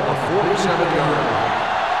 Ball on the 47-yard line.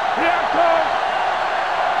 Here it comes.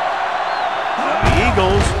 The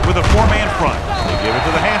Eagles with a four-man front. They give it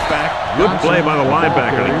to the halfback. Good play by the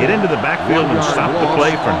linebacker to get into the backfield and stop the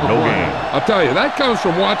play for no gain. I'll tell you, that comes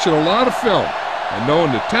from watching a lot of film and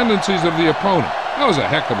knowing the tendencies of the opponent. That was a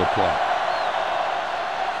heck of a play.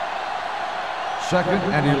 2nd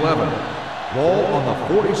and 11. Ball on the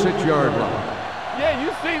 46-yard line. Yeah,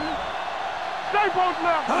 you see me. Stay both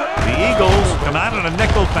now. The Eagles come out on a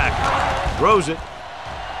nickel package. Throws it.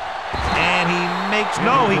 And he makes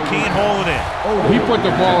no, he can't hold it in. He put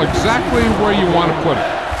the ball exactly where you want to put it.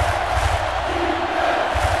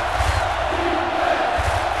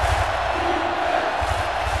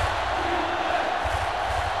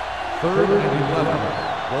 Third and 11.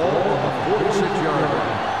 Ball on the 46-yard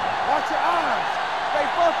line. Watch your eyes. Stay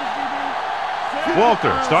focused, DB.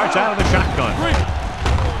 Walter starts out of the shotgun.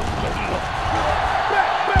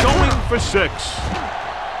 Going for 6.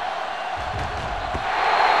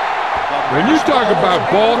 When you talk about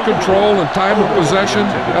ball control and time of possession,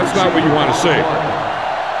 that's not what you want to see.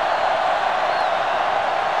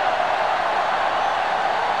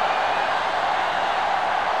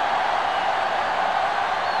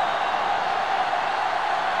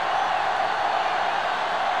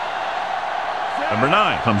 Number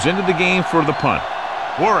 9 comes into the game for the punt.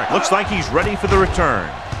 Warwick looks like he's ready for the return.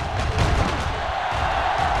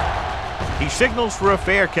 He signals for a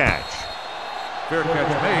fair catch. Fair catch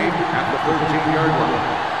made at the 13-yard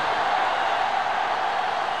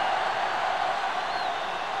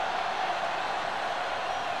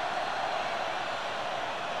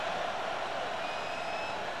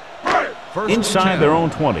line. Inside their own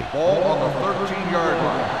 20. Ball on the 13-yard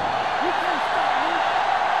line.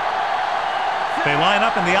 They line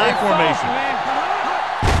up in the I formation.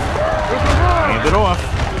 Hand it off.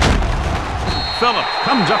 Phillips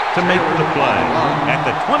comes up to make the play at the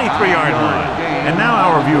 23-yard line. And now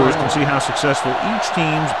our viewers can see how successful each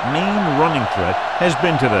team's main running threat has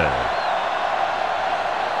been today.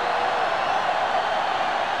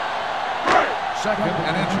 Second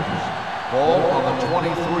and inches. Ball on the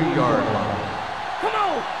 23-yard line. Come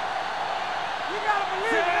on. You got to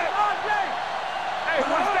believe it all day. Hey,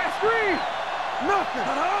 what's that screen? Nothing.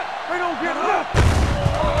 They don't get nothing.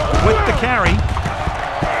 With the carry.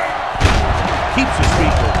 Keeps his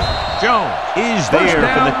feet moving. Jones is there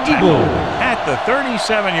for the tackle at the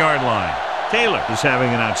 37-yard line. Taylor is having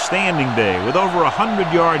an outstanding day with over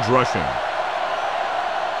 100 yards rushing.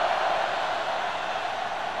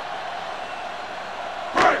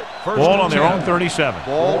 Ball on their own 37.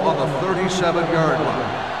 Ball on the 37-yard line.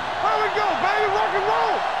 Here we go, baby. Rock and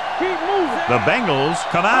roll. Keep moving. The Bengals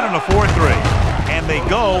come out in a 4-3. And they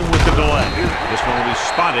go with the delay. This one will be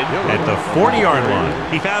spotted at the 40-yard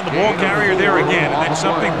line. He found the ball carrier there again, and that's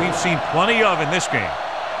something we've seen plenty of in this game.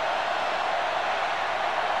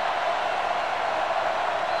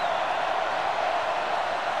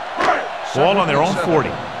 Ball on their own 40.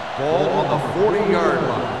 Ball on the 40-yard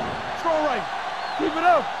line. Strong right. Keep it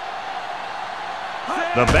up.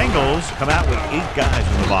 The Bengals come out with 8 guys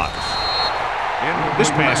in the box. This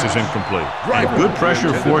pass is incomplete. And good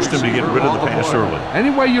pressure forced him to get rid of the pass early. Any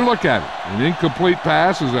way you look at it, an incomplete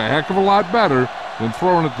pass is a heck of a lot better than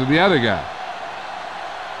throwing it to the other guy.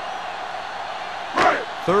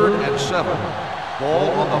 Third and 7. Ball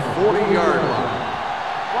on the 40-yard line.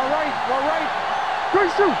 One right. Good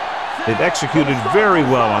shoot. They've executed very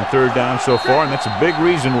well on third down so far, and that's a big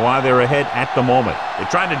reason why they're ahead at the moment. They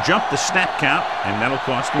tried to jump the snap count, and that'll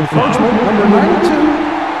cost them 5. Number 92.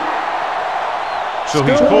 So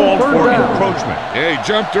he's called for encroachment. Yeah, he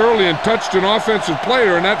jumped early and touched an offensive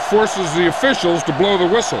player, and that forces the officials to blow the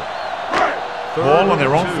whistle. Ball on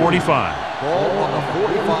their own 45. Ball on the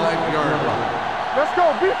 45-yard line. Let's go.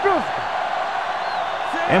 Be physical.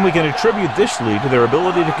 And we can attribute this lead to their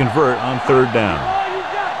ability to convert on third down.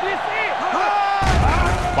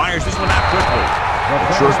 Fires this one out quickly.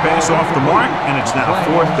 Short pass off the mark, and it's now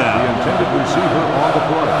 4th down. The intended receiver on the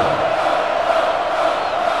play.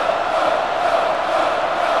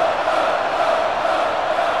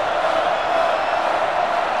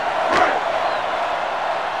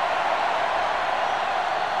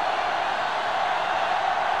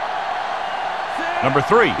 Number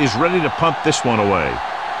 3 is ready to punt this one away.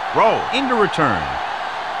 Roll into return.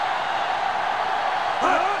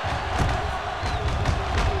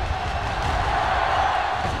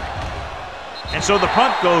 And so the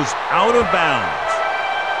punt goes out of bounds.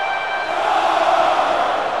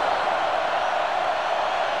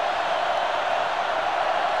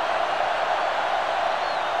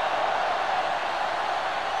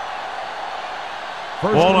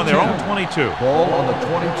 Ball on their own 22. Ball on the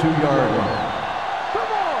 22-yard line.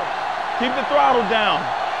 Keep the throttle down.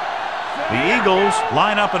 The Eagles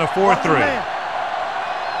line up in a 4-3.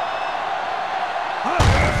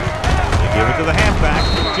 Give it to the halfback.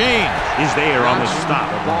 James is there on the stop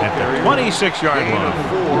at the 26-yard line.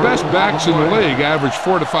 The best backs in the league average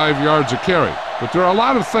 4 to 5 yards a carry, but there are a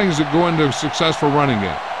lot of things that go into a successful running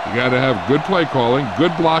game. You got to have good play calling,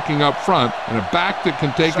 good blocking up front, and a back that can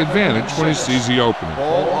take advantage when he sees the opening.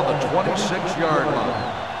 Ball on the 26-yard line.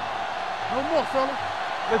 No more, fella.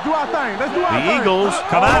 Let's do our thing. Let's do our thing. The Eagles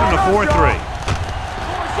come out in a 4-3.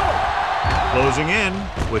 Closing in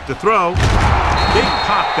with the throw. Big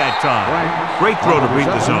pop that time. Great throw to beat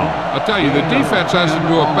the zone. I'll tell you, the defense has to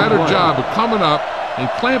do a better job of coming up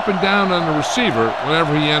and clamping down on the receiver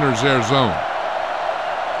whenever he enters their zone.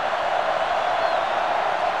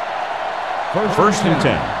 First and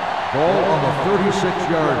 10. Ball on the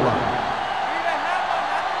 36-yard line.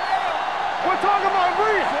 We're talking about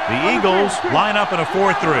real. The Eagles line up in a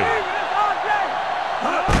 4-3.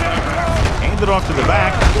 Hand it off to the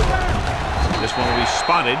back. This one will be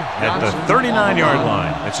spotted at the 39-yard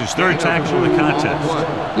line. That's his third tackle of the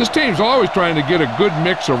contest. This team's always trying to get a good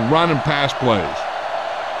mix of run and pass plays.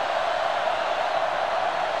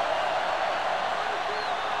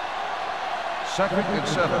 Second and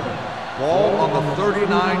 7. Ball on the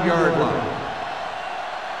 39-yard line.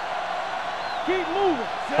 Keep moving.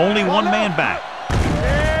 Only one man back.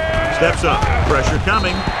 Steps up. Pressure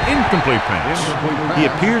coming. Incomplete pass. He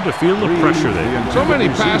appeared to feel the pressure there. So many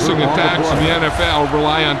passing attacks in the NFL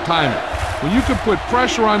rely on timing. When you can put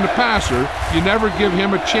pressure on the passer, you never give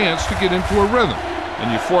him a chance to get into a rhythm,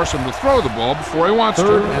 and you force him to throw the ball before he wants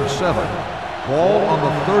Third to. and 7. Ball on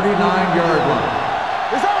the 39-yard line.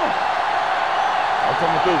 It's on. I'm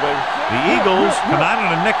coming through, baby. The Eagles come out in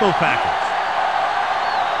a nickel package.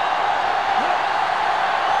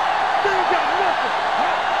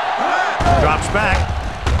 Drops back,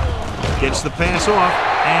 gets the pass off,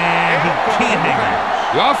 and he can't hang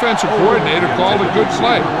on. The offensive coordinator called a good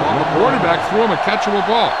play, and the quarterback threw him a catchable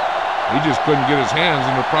ball. He just couldn't get his hands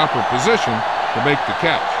in the proper position to make the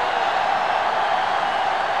catch.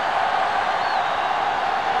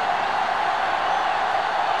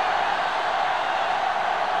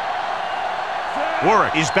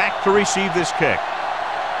 Warwick is back to receive this kick.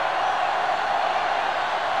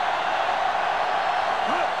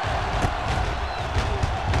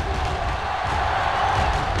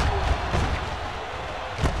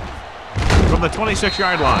 From the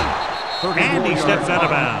 26-yard line. And he steps out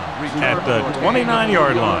of bounds at the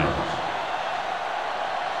 29-yard line.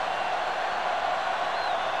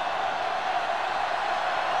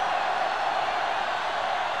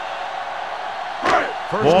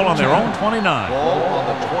 Ball on their own 29. Ball on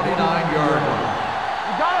the 29-yard line.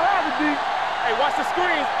 You gotta have it, D. Hey, watch the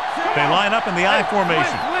screen. They line up in the I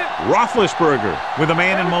formation. Roethlisberger with a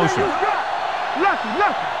man in motion. Lucky.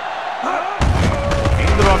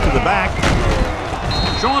 Handed off to the back.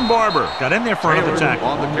 Sean Barber got in there for another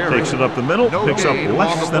tackle. Takes it up the middle, picks up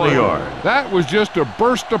less than a yard. That was just a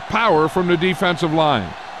burst of power from the defensive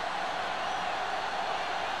line.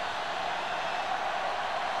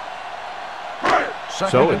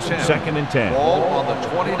 So it's second and 10. Ball on the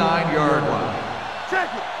 29-yard line. Check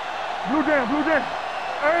it. Blue down.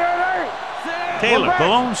 Hey. Taylor, the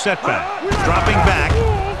lone setback. Dropping back.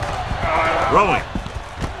 Throwing.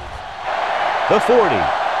 The 40.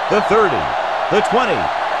 The 30. The 20.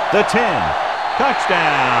 The 10.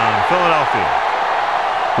 Touchdown, Philadelphia.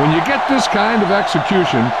 When you get this kind of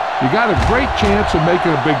execution, you got a great chance of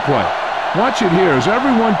making a big play. Watch it here as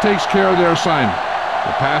everyone takes care of their assignment.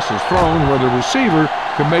 The pass is thrown where the receiver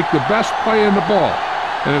can make the best play in the ball,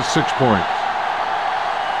 and it's 6 points.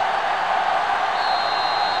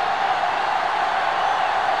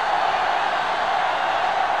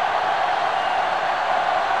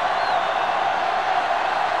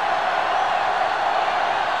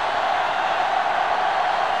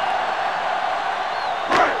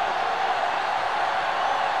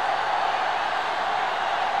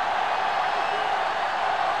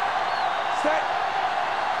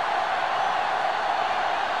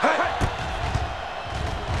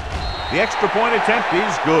 The extra point attempt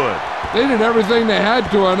is good. They did everything they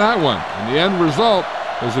had to on that one, and the end result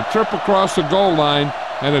is a trip across the goal line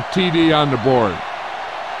and a TD on the board.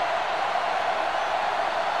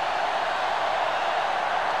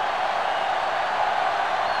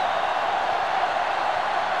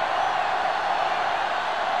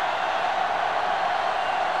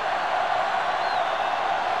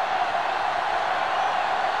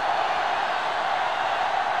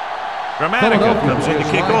 Gramatica comes in to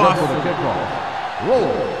kick off.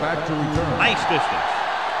 Roll back to return. Nice distance.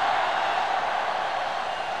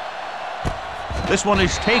 This one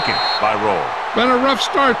is taken by Roll. Been a rough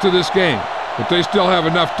start to this game, but they still have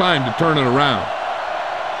enough time to turn it around.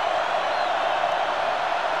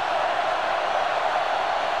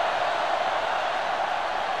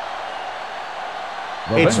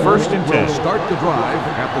 It's first and 10. Will start the drive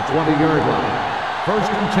at the 20-yard line.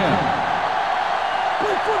 First and 10.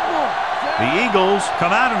 The Eagles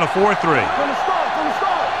come out in a 4-3. From the start, from the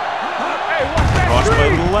start. Hey, watch that Cross play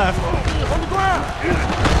to screen. the left. On the ground.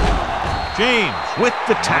 James with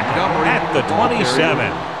the tackle at the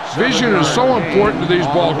 27. Vision is so important to these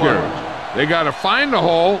ball carriers. They got to find the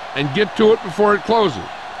hole and get to it before it closes.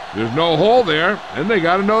 There's no hole there, and they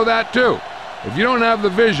got to know that too. If you don't have the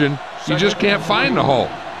vision, you just can't find the hole.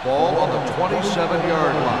 Ball on the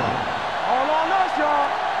 27-yard line. All on us, y'all.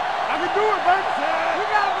 I can do it, baby. We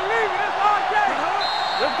gotta believe it. It's our game.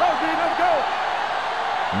 Let's go, D. Let's go.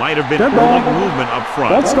 Might have been Dead early ball. movement up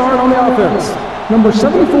front. Let's start on the offense. Number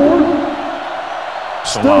 74.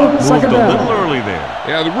 Salah moved second a down. little early there.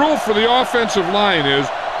 Yeah, the rule for the offensive line is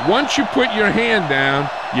once you put your hand down,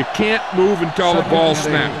 you can't move until the ball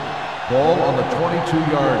snaps. Ball on the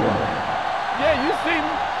 22-yard line. Yeah, you see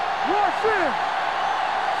me. Rush in.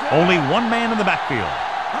 Only one man in the backfield.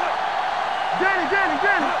 Danny.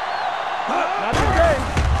 Not the game.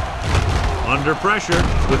 Under pressure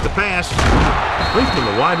with the pass. Complete to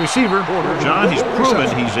the wide receiver. John, he's proven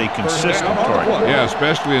he's a consistent target. Yeah,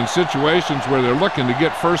 especially in situations where they're looking to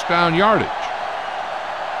get first down yardage.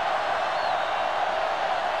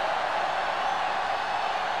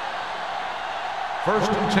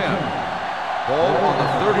 First and 10. Ball on the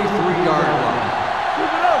 33-yard line.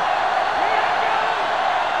 Keep it up.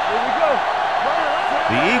 Here we go.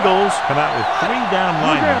 The Eagles come out with 3 down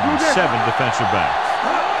linemen and 7 defensive backs.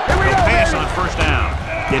 Here we The go, pass baby. on first down.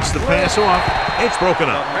 Gets the pass off. It's broken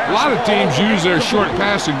up. A lot of teams use their short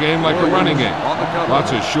passing game like a running game.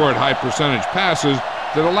 Lots of short, high-percentage passes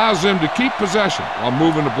that allows them to keep possession while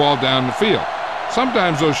moving the ball down the field.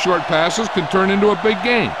 Sometimes those short passes can turn into a big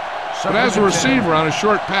gain. But as a receiver on a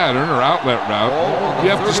short pattern or outlet route, you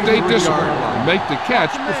have to stay disciplined and make the catch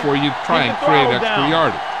before you try and create extra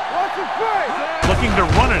yardage. Watch the play. Looking to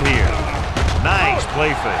run it here. Nice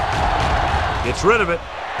play fake. Gets rid of it.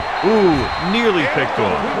 Ooh, nearly picked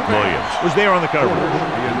off. Williams was there on the coverage.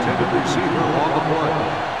 The intended receiver on the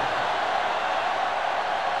play.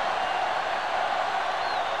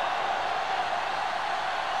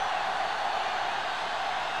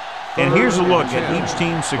 And here's a look at each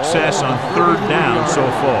team's success on third down so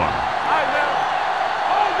far. All right,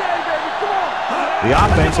 now. All day, baby. Come on. The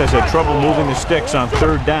offense has had trouble moving the sticks on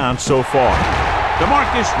third down so far.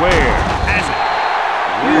 DeMarcus Ware has it.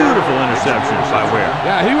 Beautiful interception by Ware.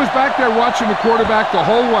 Yeah, he was back there watching the quarterback the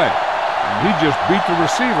whole way. And he just beat the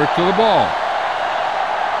receiver to the ball.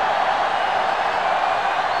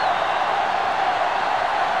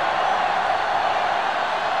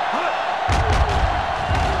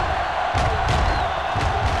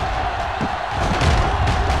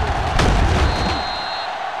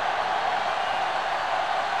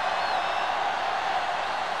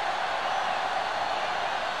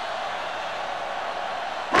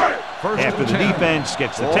 After the defense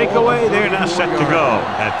gets the takeaway, they're now set to go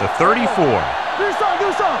at the 34. Do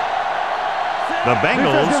something. The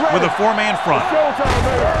Bengals with a 4-man front. Showtime,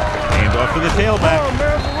 baby. Hand off to the tailback.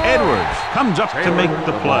 Edwards comes up to make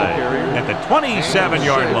the play at the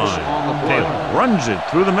 27-yard line. Taylor runs it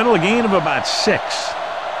through the middle, a gain of about 6.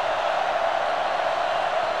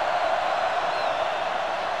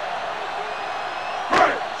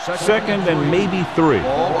 Second and maybe 3.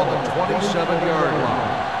 Ball on the 27-yard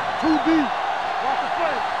line. Too deep. Watch the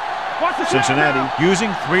play. Watch the Cincinnati snap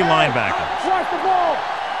using 3 linebackers. now. Watch the ball.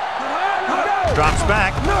 Let's go. Drops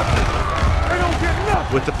back They don't get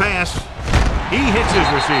nothing. with the pass. He hits his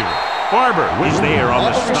receiver. Barber is there on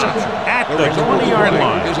the stop at the 20-yard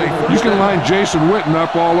line. You can line Jason Witten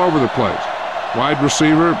up all over the place. Wide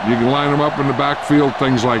receiver, you can line him up in the backfield,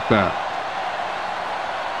 things like that.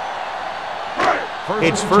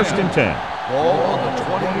 It's first and 10. Ball on the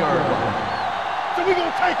 20-yard line. So we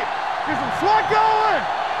gonna take it. Get some slot going.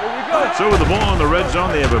 Here we go. So with the ball in the red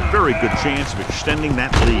zone, they have a very good chance of extending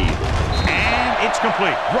that lead. And it's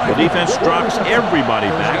complete. The defense drops everybody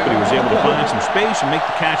back, but he was able to find some space and make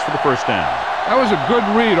the catch for the first down. That was a good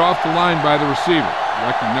read off the line by the receiver.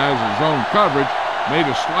 Recognized his zone coverage, made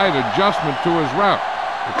a slight adjustment to his route.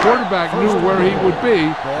 The quarterback knew where he would be,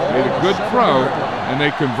 made a good throw, and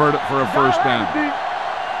they convert it for a first down.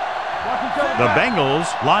 The Bengals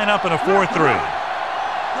line up in a 4-3.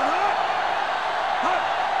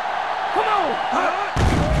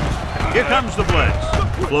 Here comes the blitz.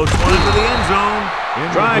 Floats one into the end zone.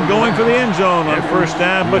 Tried going for the end zone on first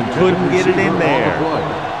down, but couldn't get it in there.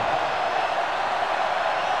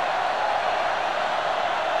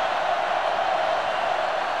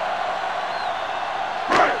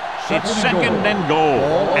 It's second and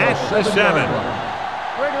goal at the 7.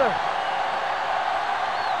 Regular.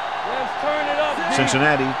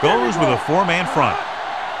 Cincinnati goes with a four-man front.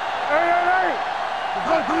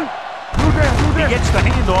 He gets the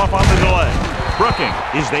handoff on the delay. Brooking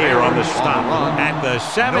is there on the stop at the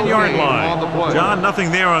 7-yard line. John,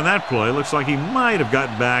 nothing there on that play. Looks like he might have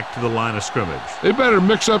gotten back to the line of scrimmage. They better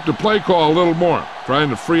mix up the play call a little more, trying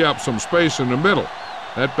to free up some space in the middle.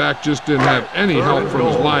 That back just didn't have any help from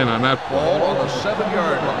his line on that play. Ball on the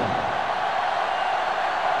 7-yard line.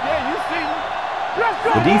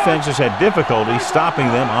 The defense has had difficulty stopping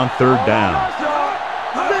them on third down.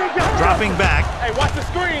 Dropping back. Hey, watch the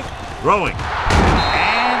screen. Throwing.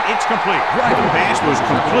 And it's complete. The pass was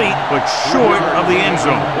complete, but short of the end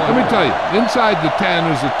zone. Let me tell you, inside the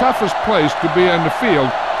 10 is the toughest place to be on the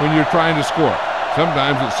field when you're trying to score.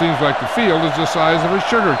 Sometimes it seems like the field is the size of a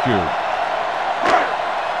sugar cube.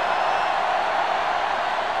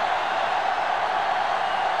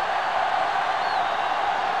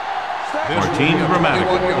 Martin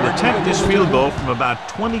Grammatical will attempt this field goal from about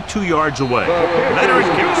 22 yards away. Leonard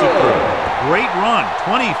kicks it through. Great run,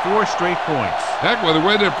 24 straight points. Heck, with the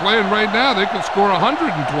way they're playing right now, they could score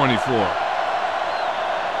 124.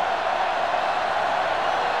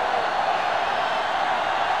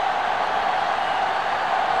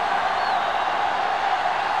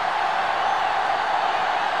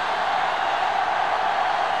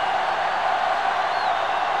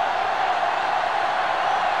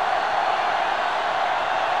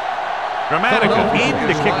 Grammatical needing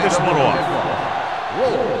to kick this one off.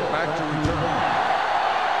 Roll back to return.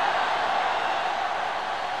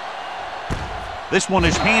 This one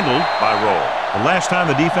is handled by Roll. The last time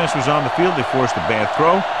the defense was on the field, they forced a bad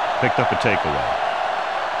throw, picked up a takeaway.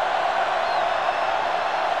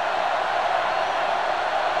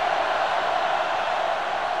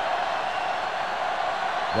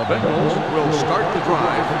 The Bengals will start the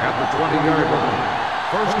drive at the 20-yard line.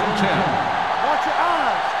 First and 10. Watch your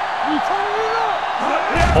eyes. You turning it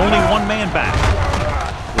up. Only one man back.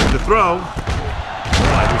 With the throw,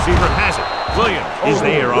 wide receiver has it. Williams is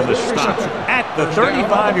there on the stop at the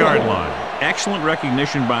 35-yard line. Excellent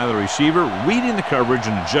recognition by the receiver, reading the coverage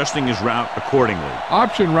and adjusting his route accordingly.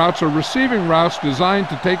 Option routes are receiving routes designed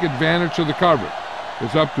to take advantage of the coverage.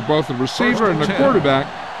 It's up to both the receiver and the quarterback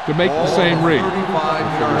to make the same read.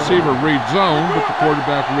 If the receiver reads zone, but the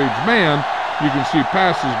quarterback reads man, you can see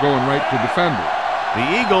passes going right to defender. The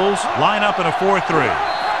Eagles line up in a 4-3.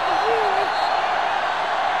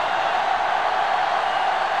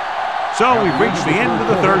 So we've reached the end of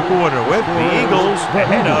the third quarter with the Eagles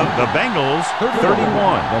ahead of the Bengals 31-13.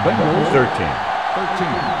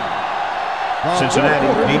 Cincinnati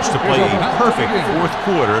needs to play a perfect fourth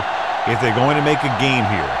quarter if they're going to make a game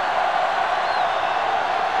here.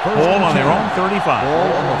 Ball on their own 35. Ball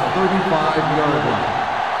on the 35-yard line.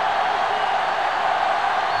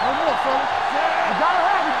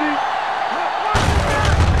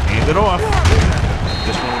 Hand it off.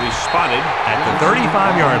 This one will be spotted at the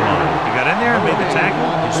 35-yard line. He got in there and made the tackle.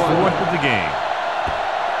 His fourth of the game.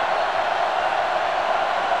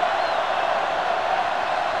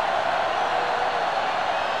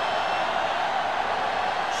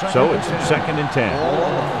 So it's second and 10. Ball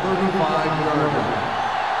on the 35-yard line.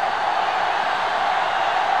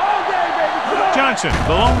 Johnson,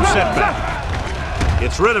 the lone setback.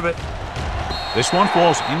 Gets rid of it. This one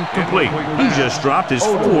falls incomplete. He just dropped his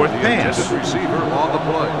fourth pass. Receiver on the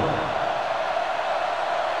play.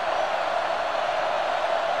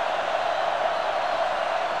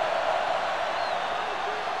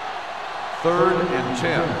 Third and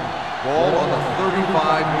 10. Ball on the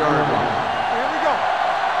 35-yard line. Here we go.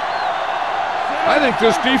 I think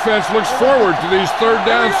this defense looks forward to these third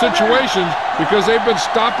down situations because they've been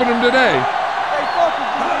stopping them today. Stay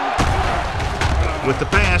focused, man. With the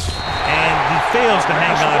pass, and he fails to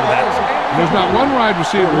hang on to that. There's not one wide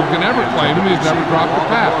receiver who can ever claim him. He's never dropped a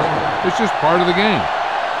pass. It's just part of the game.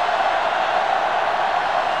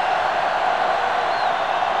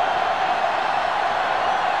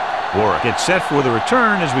 Warwick gets set for the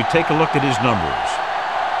return as we take a look at his numbers.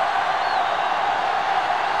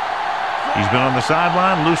 He's been on the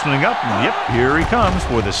sideline loosening up, and yep, here he comes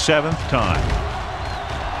for the 7th time.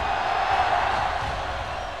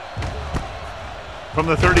 From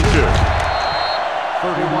the 32.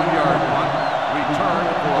 31-yard punt. Return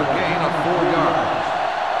for a gain of 4 yards.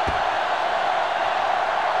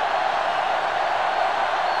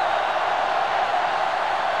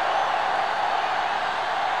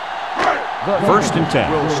 First and 10.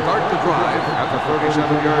 Will start the drive at the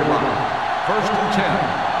 37-yard line. First and 10.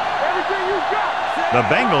 Everything you got. The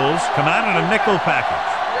Bengals come out in a nickel package.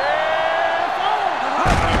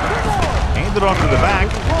 Hand it off to the back.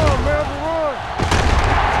 Run, man, run.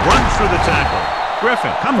 Runs for the tackle.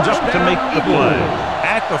 Griffin comes up to make the play.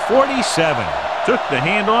 At the 47, took the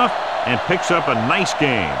handoff and picks up a nice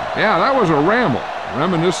game. Yeah, that was a ramble,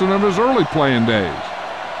 reminiscent of his early playing days.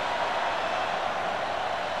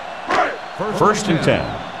 First and 10.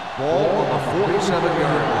 Ball on the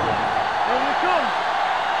 47-yard line.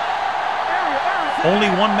 Only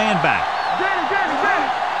one man back.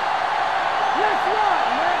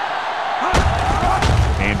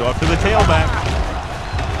 Hand off to the tailback.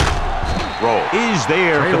 Roll is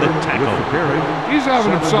there for the tackle. He's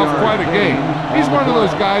having himself quite a game. He's one of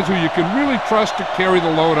those guys who you can really trust to carry the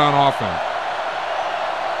load on offense.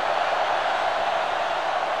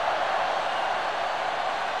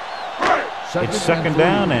 It's second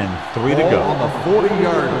down and 3 to go. On the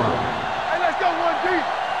 40-yard line. Hey, let's go one deep.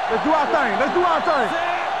 Let's do our thing. Let's do our thing.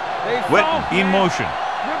 Wet in motion.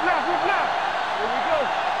 Rip left, rip left. Here we go.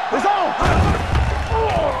 It's on.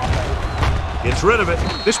 Gets rid of it.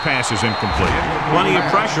 This pass is incomplete. Plenty of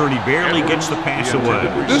pressure, and he barely gets the pass away.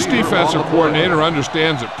 This defensive coordinator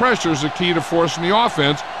understands that pressure is the key to forcing the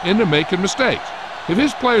offense into making mistakes. If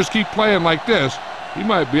his players keep playing like this, he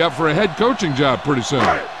might be up for a head coaching job pretty soon.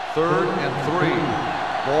 3rd and 3.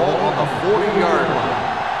 Ball on the 40-yard line.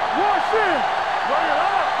 Wash in. Bring it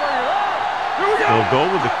up. Bring it up. Here we go. They'll go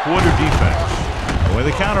with the quarter defense. With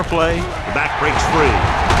a counterplay, the back breaks free.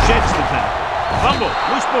 Sheds the tackle. Fumble.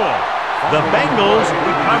 Loose ball. The Bengals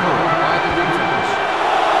recover. By the defense.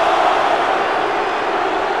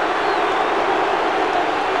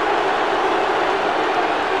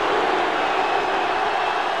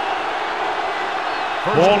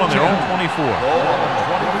 Ball on their own 24. Ball on the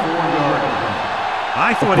 24-yard line.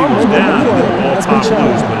 I thought he was down when the ball popped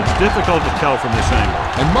loose, but it's difficult to tell from this angle.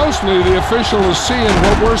 And mostly the official is seeing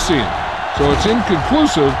what we're seeing. So it's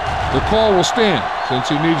inconclusive. The call will stand since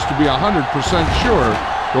he needs to be 100% sure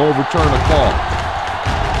to overturn a call.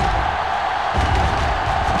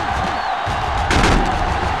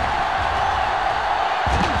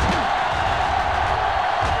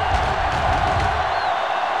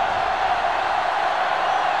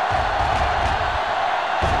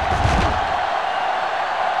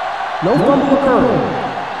 No fumble occurred.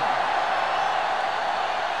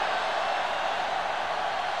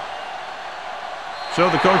 So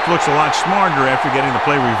the coach looks a lot smarter after getting the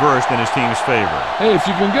play reversed in his team's favor. Hey, if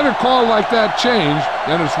you can get a call like that changed,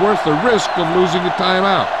 then it's worth the risk of losing a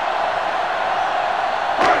timeout.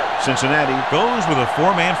 Cincinnati goes with a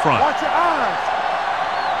 4-man front. Watch your eyes.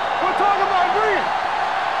 We're talking about green.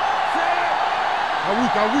 How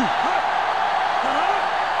weak, how weak.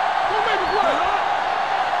 Don't make a play.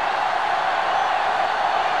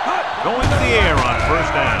 Going to the air on first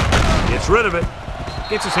down. Gets rid of it.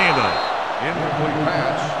 Gets his hand on it. Incomplete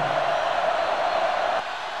pass.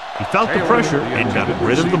 He felt the pressure and got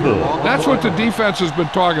rid of the ball. That's what the defense has been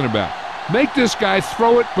talking about. Make this guy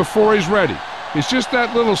throw it before he's ready. It's just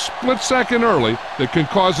that little split second early that can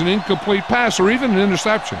cause an incomplete pass or even an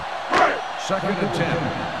interception. 2nd and 10.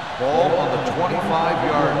 Ball on the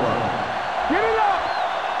 25-yard line. Get it up.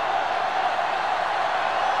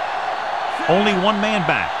 Only one man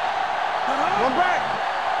back. One back.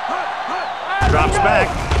 Drops back.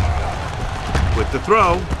 With the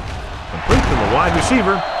throw. Complete to the wide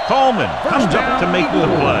receiver. Coleman comes up to make the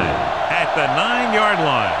play. At the 9-yard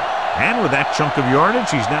line. And with that chunk of yardage,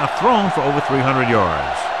 he's now thrown for over 300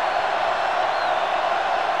 yards.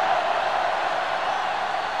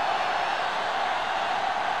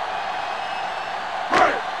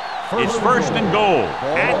 It's first and goal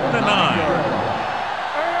at the 9.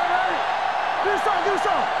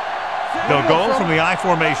 They'll go from the I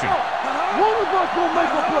formation.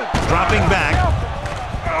 Dropping back.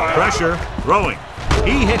 Pressure. Throwing.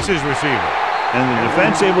 He hits his receiver. And the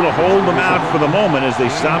defense able to hold them out for the moment as they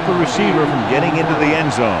stop the receiver from getting into the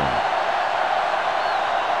end zone.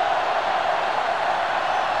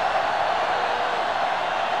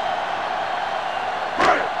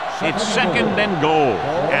 It's second and goal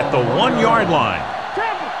at the 1-yard line. All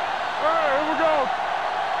right, here we go.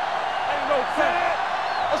 Ain't no set.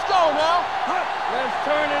 Let's go now. Let's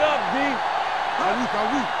turn it up, D.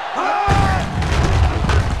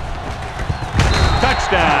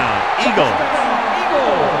 Touchdown, Eagles.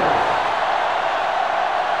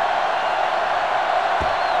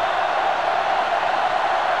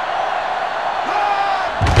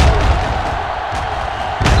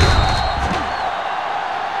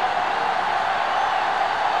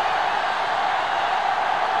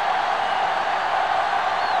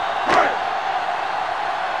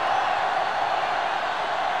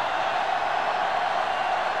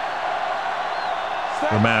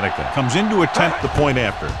 Dramatica comes in to attempt the point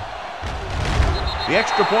after. The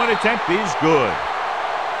extra point attempt is good.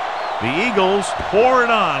 The Eagles pour it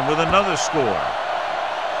on with another score.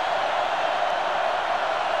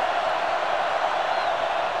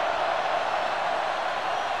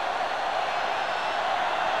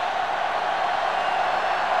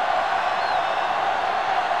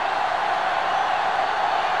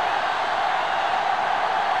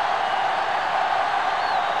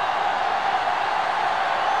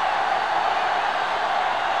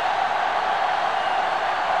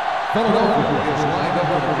 Philadelphia is lined up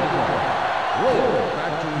for the football. Roll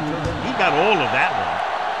back to return. He got all of that one.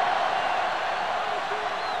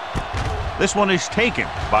 This one is taken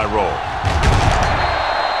by Roll.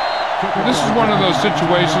 This is one of those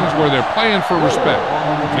situations where they're playing for respect.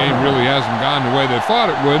 The game really hasn't gone the way they thought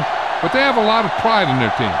it would, but they have a lot of pride in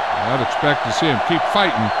their team. I'd expect to see them keep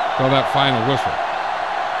fighting till that final whistle.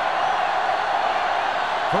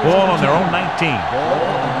 Ball on their own 19. Ball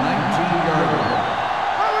on the 19-yard line.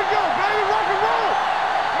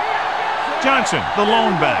 Johnson, the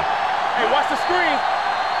lone back. Hey, watch the screen.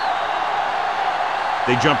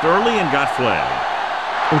 They jumped early and got flagged.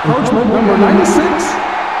 Encroachment number 96.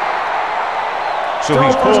 So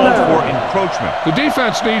he's called for encroachment. The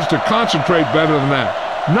defense needs to concentrate better than that.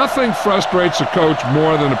 Nothing frustrates a coach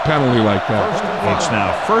more than a penalty like that. It's now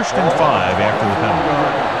 1st and 5 after the penalty.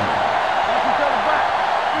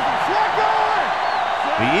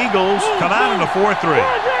 The Eagles come out in a 4-3.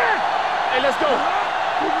 Hey, let's go.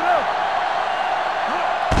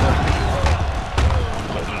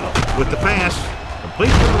 With the pass, complete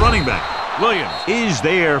to the running back. Williams is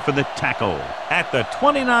there for the tackle at the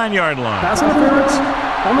 29-yard line. Pass interference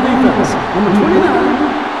on the defense. Number 29.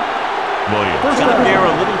 Williams got there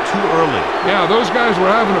a little too early. Yeah, those guys were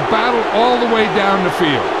having a battle all the way down the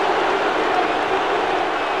field.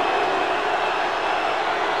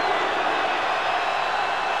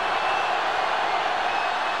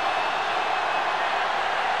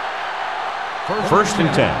 First and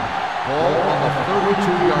 10. Ball on the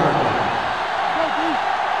 32-yard line.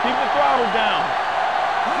 Keep the throttle down.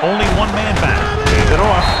 Only one man back. Hand it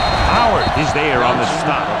off. Howard is there on the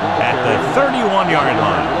stop at the 31-yard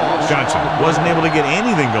line. Johnson wasn't able to get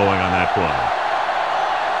anything going on that play.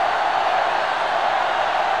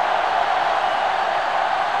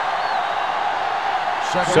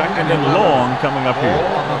 Second and long coming up here.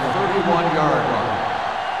 Ball on the 31-yard line.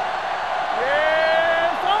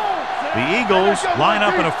 The Eagles line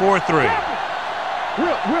up in a 4-3.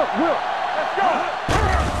 Will. Let's go.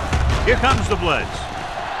 Here comes the blitz.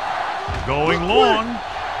 Going long.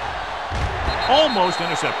 Almost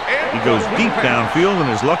intercepted. He goes deep downfield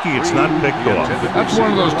and is lucky it's not picked off. That's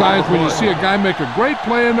one of those times when you see a guy make a great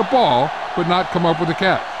play in the ball, but not come up with a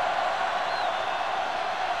catch.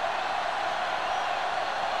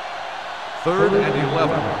 Third and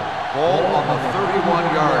 11. Ball on the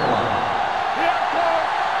 31-yard line.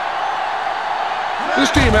 This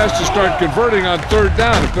team has to start converting on third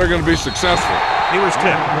down if they're going to be successful. He was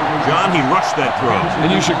tipped. John, he rushed that throw. And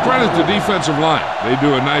you should credit the defensive line. They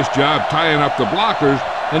do a nice job tying up the blockers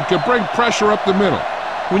and can bring pressure up the middle.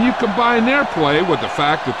 When you combine their play with the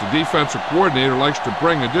fact that the defensive coordinator likes to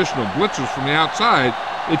bring additional blitzers from the outside,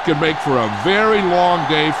 it can make for a very long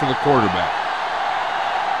day for the quarterback.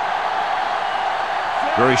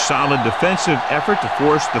 Very solid defensive effort to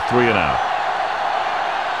force the 3-and-out.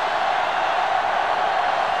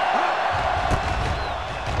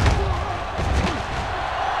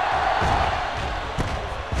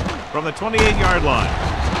 From the 28-yard line.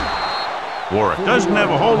 Warwick doesn't have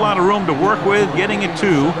a whole lot of room to work with, getting it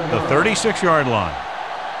to the 36-yard line.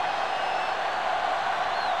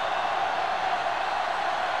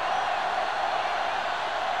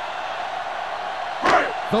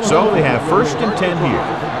 So they have 1st and 10 here.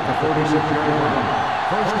 At the 46-yard line.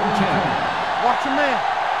 1st and 10. Watch your man.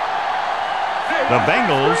 The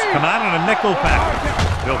Bengals come out in a nickel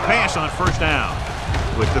package. They'll pass on 1st down.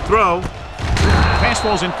 With the throw, pass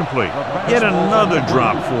ball's incomplete. Yet another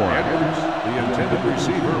drop for him. The intended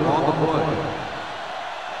receiver on the play.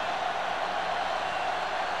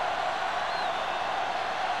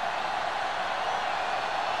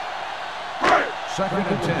 Second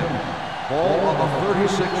and 10. Ball on the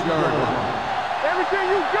 36-yard line. Everything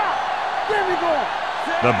you got. Give me going.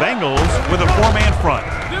 The Bengals with a 4-man front.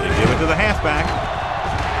 They give it to the halfback.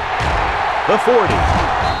 The 40.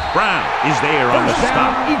 Brown is there on the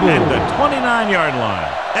stop at the 29-yard line.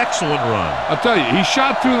 Excellent run. I'll tell you, he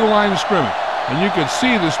shot through the line of scrimmage, and you can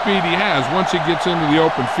see the speed he has once he gets into the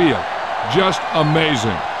open field. Just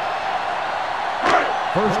amazing.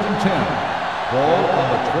 1st and 10. Ball on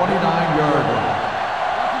the 29-yard line.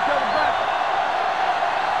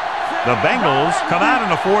 The Bengals come out in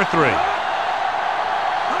a 4-3.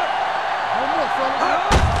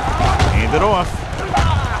 Hand it off.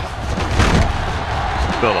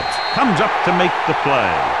 Phillips comes up to make the play.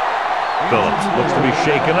 Phillips looks to be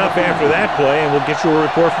shaken up after that play, and we'll get you a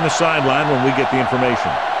report from the sideline when we get the information.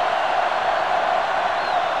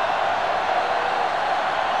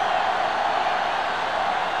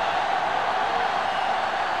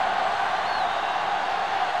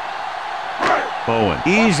 Bowen,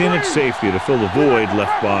 he's in at safety to fill the void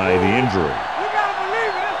left by the injury.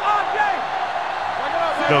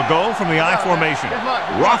 They'll go from the I formation.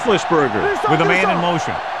 Roethlisberger with a man in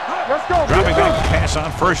motion. Dropping back to pass on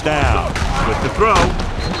first down. With the throw,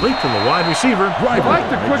 complete to the wide receiver. I like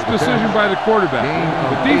the quick decision by the quarterback.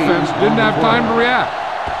 The defense didn't have time to react.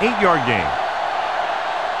 8-yard gain.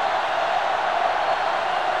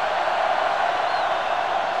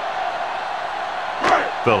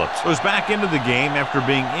 Phillips was back into the game after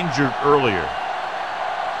being injured earlier.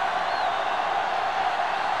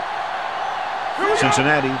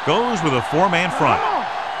 Cincinnati goes with a 4-man front.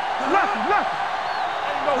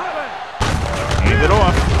 Hand it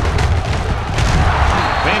off.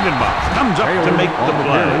 Vandenbach comes up to make the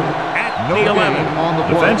play at the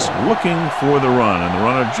 11. Defense looking for the run, and the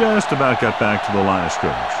runner just about got back to the line of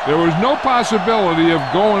scrimmage. There was no possibility of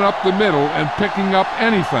going up the middle and picking up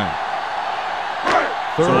anything.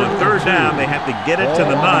 So on third down, they have to get it to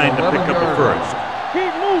the 9 to pick up the first.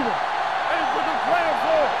 Keep moving.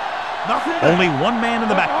 Only one man in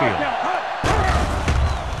the backfield.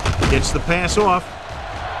 Gets the pass off.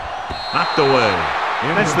 Knocked away.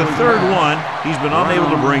 That's the third one he's been unable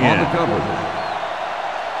to bring in.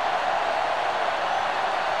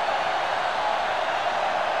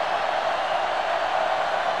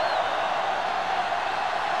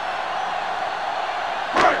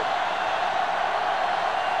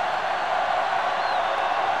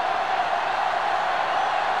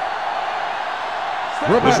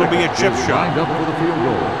 This will be a chip shot. Lined up for the field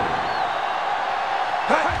goal.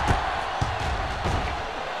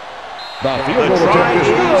 The try is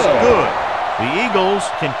good. The Eagles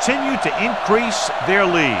continue to increase their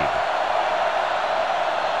lead.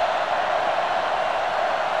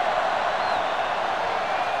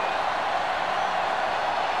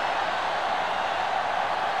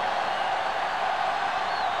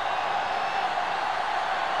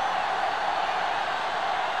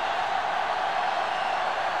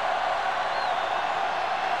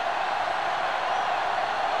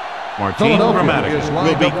 Martin Gramatic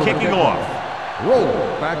will be kicking off. Roll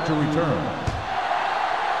back to return.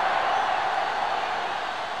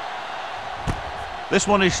 This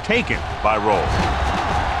one is taken by Roll.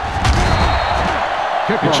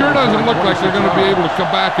 It sure doesn't look like they're going to be able to come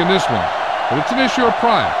back in this one, but it's an issue of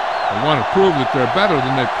pride. They want to prove that they're better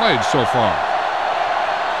than they've played so far.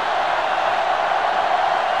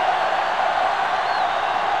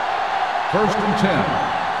 First and 10.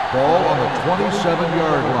 Ball on the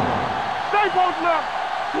 27-yard line. Stay both left.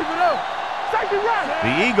 Keep it up. Safety right.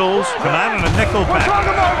 The Eagles come out in a nickel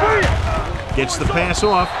back. Gets the pass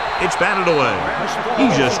off. It's batted away. He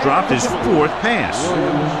just dropped his 4th pass.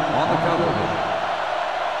 Williams on the cover.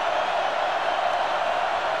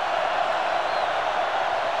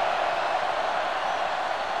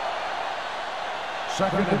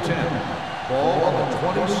 Second and 10. Ball on the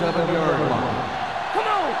 27-yard line. Come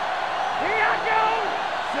on. Here I go.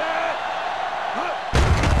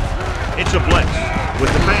 It's a blitz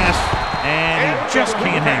with the pass, and he just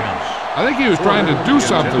can't hang on. I think he was trying to do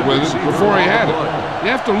something with it before he had it.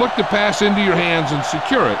 You have to look the pass into your hands and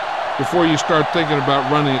secure it before you start thinking about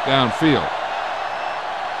running it downfield.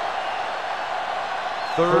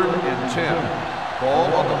 Third and 10.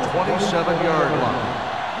 Ball on the 27-yard line.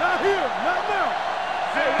 Not here. Not now.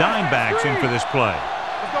 Dimebacks in for this play.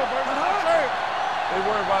 Let's go, baby. They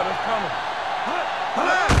worry about us coming.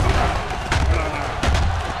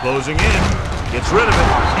 Closing in, gets rid of it,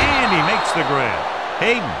 and he makes the grab.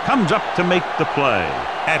 Hayden comes up to make the play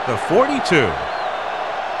at the 42.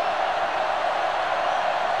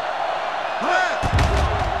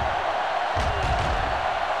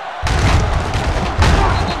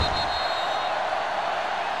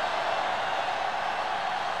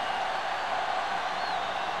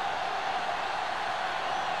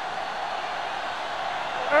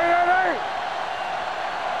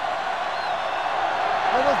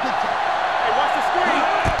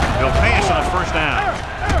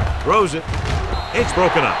 Throws it. It's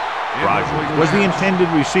broken up. Rogers was the intended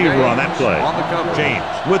receiver on that play. James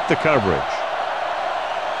with the coverage.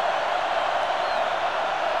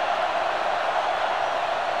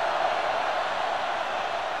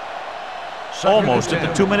 Almost at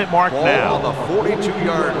the 2-minute mark now. On the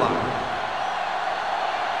 42-yard line.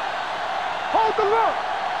 Hold the look.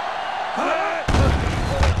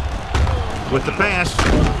 with the pass.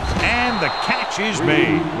 And the catch is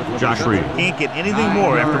made. Josh Reed can't get anything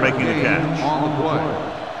more after making the catch. On the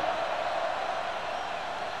play.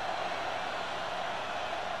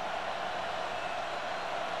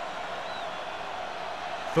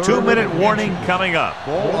 2-minute warning coming up.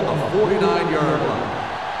 Ball on the 49-yard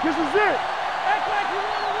line. This is it. Act like you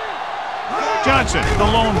want to win. Johnson, the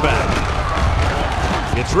lone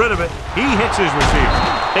back. Gets rid of it. He hits his receiver.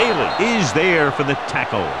 Bailey is there for the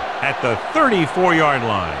tackle at the 34-yard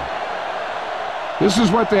line. This is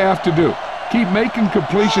what they have to do. Keep making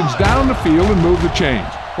completions down the field and move the chains.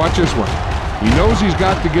 Watch this one. He knows he's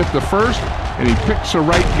got to get the first, and he picks the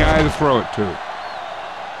right guy to throw it to.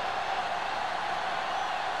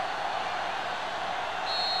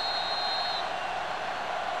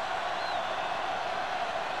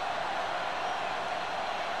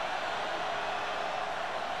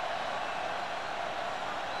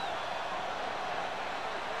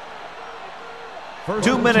 First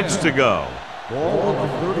 2 and minutes 10. to go. Ball on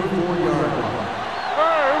the 34-yard line.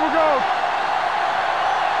 Hey, here we go.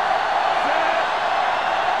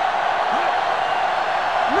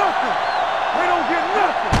 Nothing. They don't get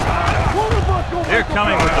nothing. One of us gonna They're make a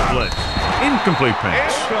coming with the blitz. Incomplete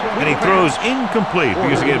pass. And he throws incomplete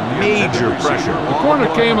because he get major pressure. The corner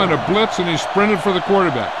came on a blitz, and he sprinted for the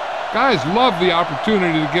quarterback. Guys love the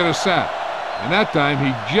opportunity to get a sack. And that time,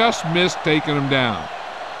 he just missed taking him down.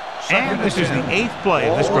 And this is the 8th play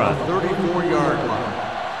of this drive. 34-yard line.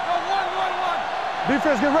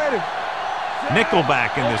 Defense, get ready.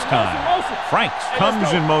 Nickelback in this time. Franks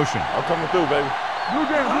comes in motion. I'm coming through, baby. Blue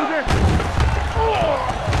game, blue game.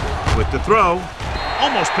 With the throw,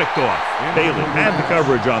 almost picked off. Bailey had the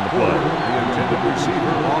coverage on the play. The intended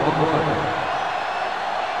receiver on the play.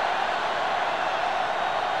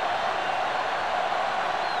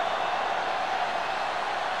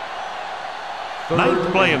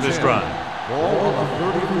 Ninth play of this drive. Ball on the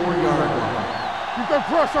 34-yard line. Keep that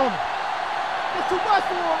press on him. It's too much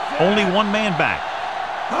for him. Only one man back.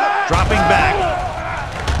 Dropping back.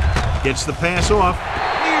 Gets the pass off.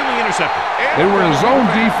 Nearly intercepted. They were in zone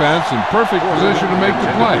defense in perfect position to make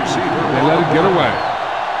the play. They let it get away.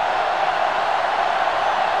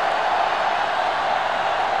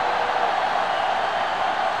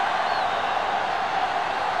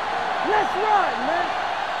 Let's run, man.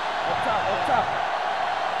 Up top.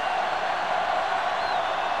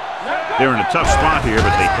 They're in a tough spot here,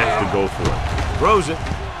 but they have to go for it. Throws it.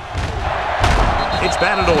 It's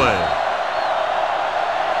batted away.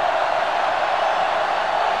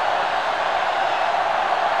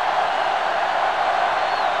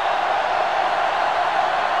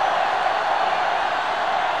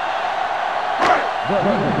 The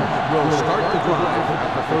Eagles will start the drive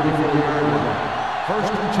at the 34-yard line.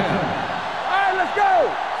 First and 10. All right, let's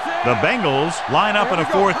go. The Bengals line up in a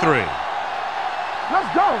 4-3.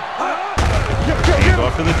 Let's go. Hand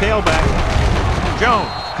off to the tailback. Jones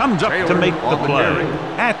comes up to make the play.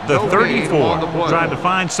 At the 34. Tried to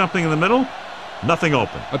find something in the middle. Nothing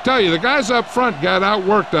open. I tell you, the guys up front got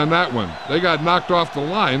outworked on that one. They got knocked off the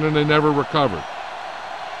line, and they never recovered.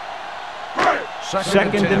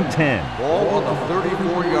 Second and 10. Ball on the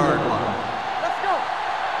 34-yard line. Let's go.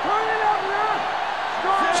 Turn it up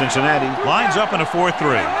now. Cincinnati lines up in a 4-3.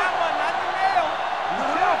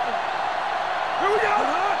 Here we go.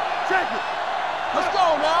 Check it. Let's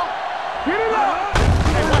go now. Get it up.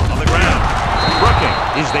 On the ground. Brooking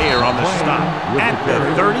is there on the stop. At the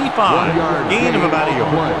 35. Gain of about a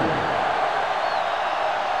yard.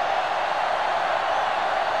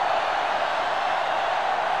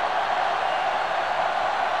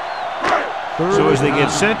 So as they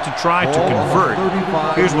get set to try to convert,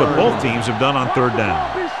 here's what both teams have done on third down.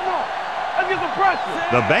 Be smart. Let's get some pressure.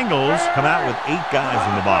 The Bengals come out with 8 guys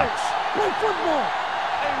in the box. Play football.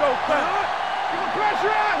 Ain't no pressure. Get the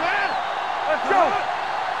pressure out, man. Let's go.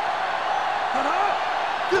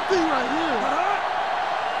 Good thing right here.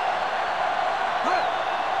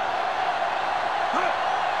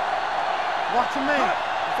 Watch your man.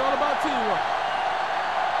 It's all about teamwork.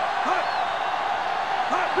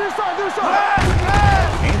 Do something.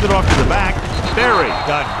 Handed off to the back. Berry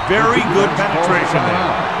got very good penetration there.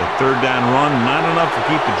 The third down run, not enough to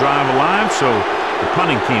keep the drive alive, so the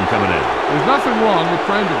punting team coming in. There's nothing wrong with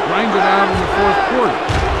trying to grind it out in the fourth quarter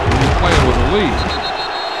when you're playing with a lead.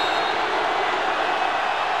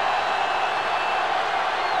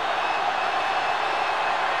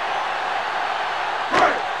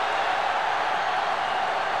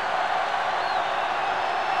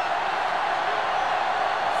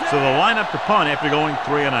 So they'll line up to punt after going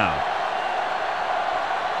 3 and out.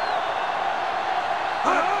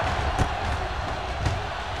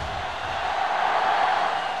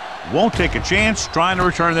 won't take a chance trying to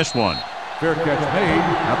return this one. Fair catch made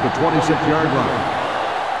at the 26-yard line.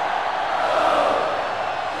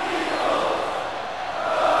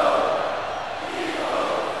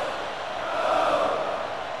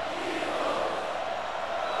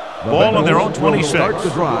 Ball on their own 26. Start the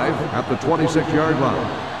drive at the 26-yard line.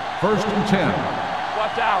 1st and 10.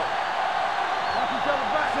 Watch out.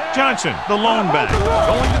 Johnson, the lone back,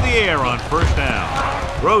 going to the air on 1st down.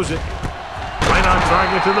 Throws it. Right on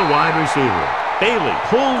target to the wide receiver. Bailey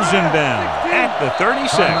pulls him down at the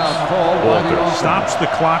 36. Walter stops the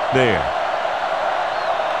clock there.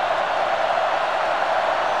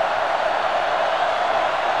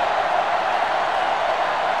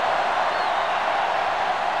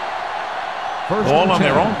 Ball on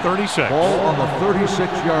their own 36. Ball on the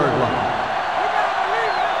 36-yard line.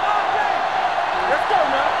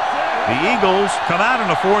 The Eagles come out in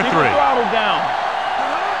a 4-3. Throttle down.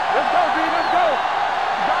 Let's go, B. Let's go.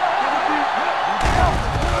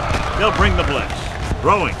 They'll bring the blitz.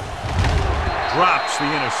 Throwing. Drops the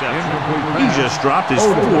interception. He just dropped his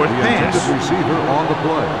 4th pass. The receiver on the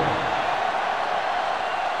play.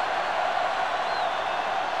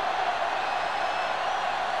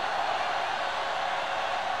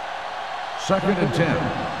 Second and 10.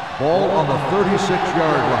 Ball on the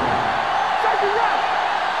 36-yard line.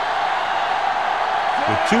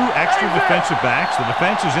 With 2 extra defensive backs, the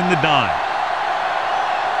defense is in the dime.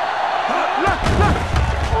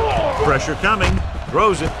 Pressure coming.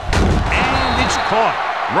 Throws it. And it's caught.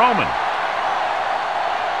 Roman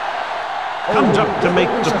comes up to make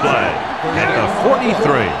the play at the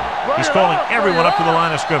 43. He's calling everyone up to the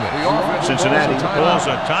line of scrimmage. Cincinnati calls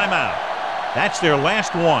a timeout. That's their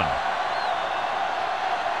last one.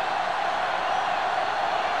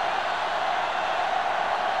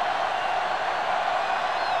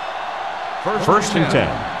 First and 10.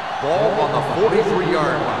 Ball on the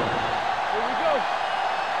 43-yard line.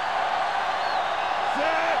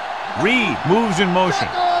 Reed moves in motion.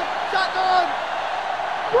 Shotgun.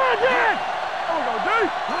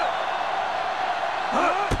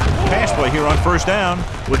 Pass play here on 1st down.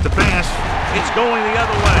 With the pass, it's going the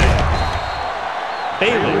other way.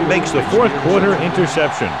 Bailey makes the 4th quarter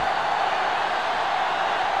interception.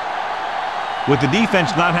 With the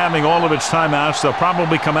defense not having all of its timeouts, they'll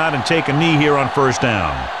probably come out and take a knee here on 1st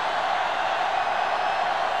down.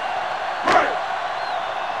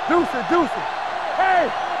 Deuce it. Hey,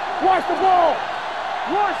 watch the ball.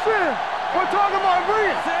 Watch it. We're talking about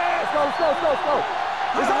Reed. Let's go.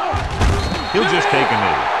 It's on. He'll just take a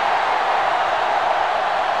knee.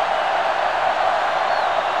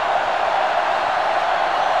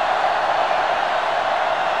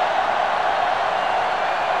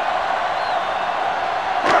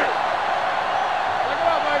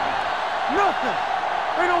 Nothing.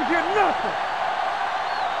 They don't get nothing.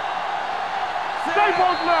 Stay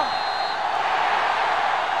both left.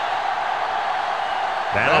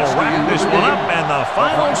 That'll wrap this one up, and the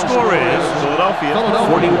final score is Philadelphia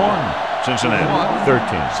 41, Cincinnati 13.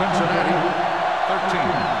 Cincinnati 13.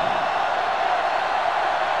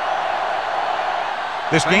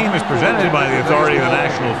 This game is presented by the authority of the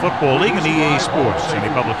National Football League and EA Sports. Any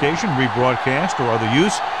publication, rebroadcast, or other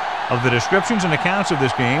use of the descriptions and accounts of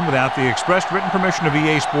this game without the expressed written permission of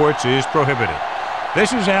EA Sports is prohibited.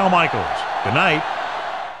 This is Al Michaels. Good night.